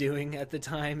whatever he's doing at the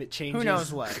time. It changes. Who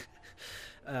knows what?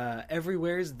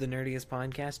 Everywhere is The Nerdiest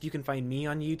Podcast. You can find me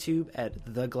on YouTube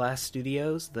at The Glass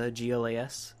Studios, the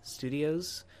GLAS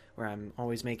Studios, where I'm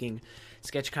always making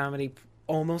sketch comedy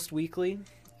almost weekly.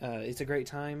 It's a great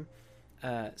time.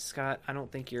 Scott, I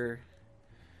don't think you're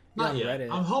not yet.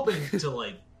 Reddit. I'm hoping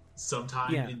to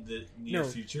sometime in the near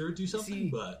future do something.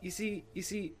 But you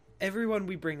see, everyone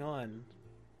we bring on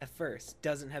at first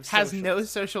doesn't have has no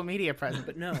social media presence.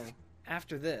 But no,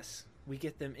 after this, we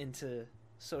get them into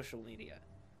social media.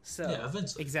 So yeah,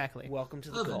 eventually. Exactly. Welcome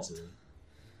to the cult.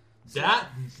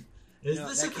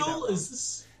 This a cult? Is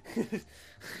this?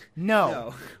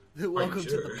 No. Welcome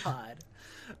to the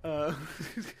pod.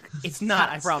 It's not,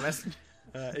 I promise.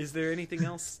 Is there anything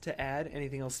else to add?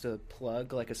 Anything else to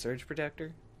plug, like a surge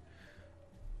protector?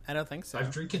 I don't think so.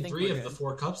 I've drinking 3 of the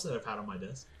 4 cups that I've had on my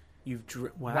desk.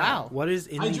 Wow. What is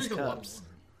in these cups? A lot of water.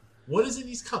 What is in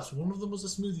these cups? One of them was a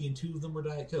smoothie and 2 of them were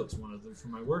Diet Cokes. One of them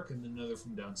from my work and another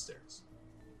from downstairs.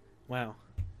 Wow.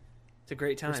 It's a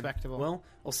great time. Respectable. Well,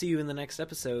 I'll see you in the next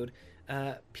episode.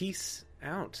 Peace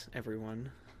out,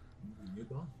 everyone.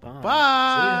 Goodbye. Bye. Bye.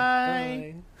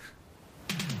 Bye.